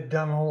that had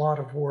done a lot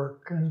of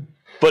work.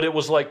 But it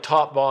was like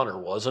top honor,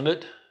 wasn't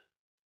it?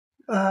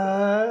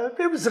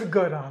 It was a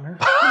good honor.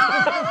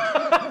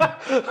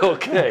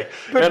 Okay,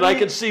 and I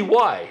can see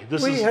why.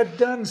 We had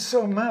done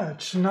so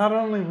much, not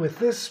only with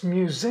this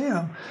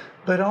museum,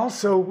 but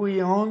also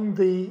we owned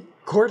the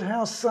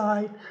courthouse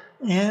site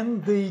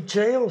and the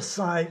jail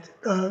site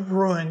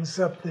ruins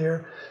up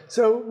there.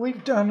 So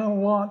we've done a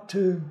lot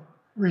to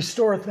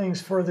restore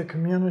things for the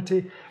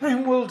community,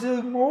 and we'll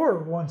do more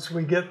once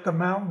we get the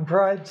Mountain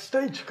Pride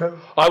stagecoach.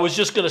 I was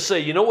just going to say,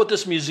 you know what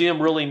this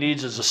museum really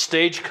needs is a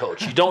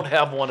stagecoach. You don't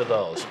have one of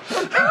those.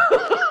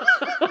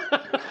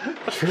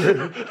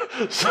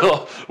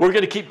 So we're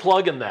going to keep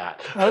plugging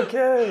that.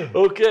 Okay.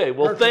 Okay.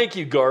 Well, Thank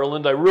you,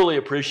 Garland. I really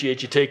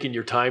appreciate you taking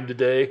your time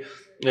today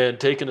and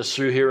taking us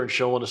through here and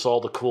showing us all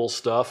the cool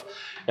stuff.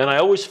 And I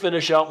always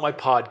finish out my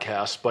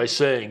podcast by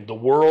saying the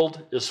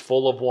world is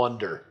full of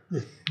wonder.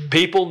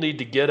 People need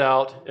to get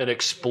out and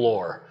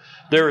explore.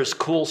 There is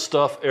cool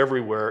stuff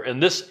everywhere.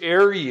 And this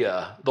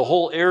area, the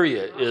whole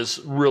area is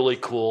really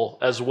cool,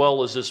 as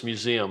well as this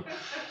museum.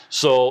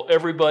 So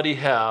everybody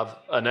have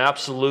an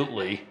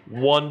absolutely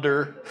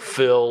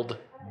wonder-filled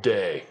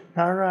day.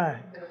 All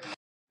right.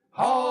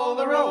 All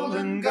the roll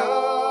and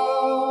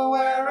go,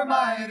 where am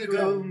am I to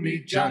go?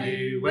 Meet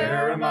Johnny,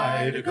 where am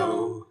I to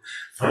go?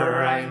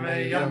 For I'm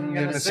a young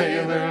and a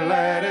sailor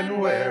lad, and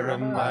where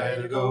am I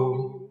to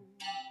go?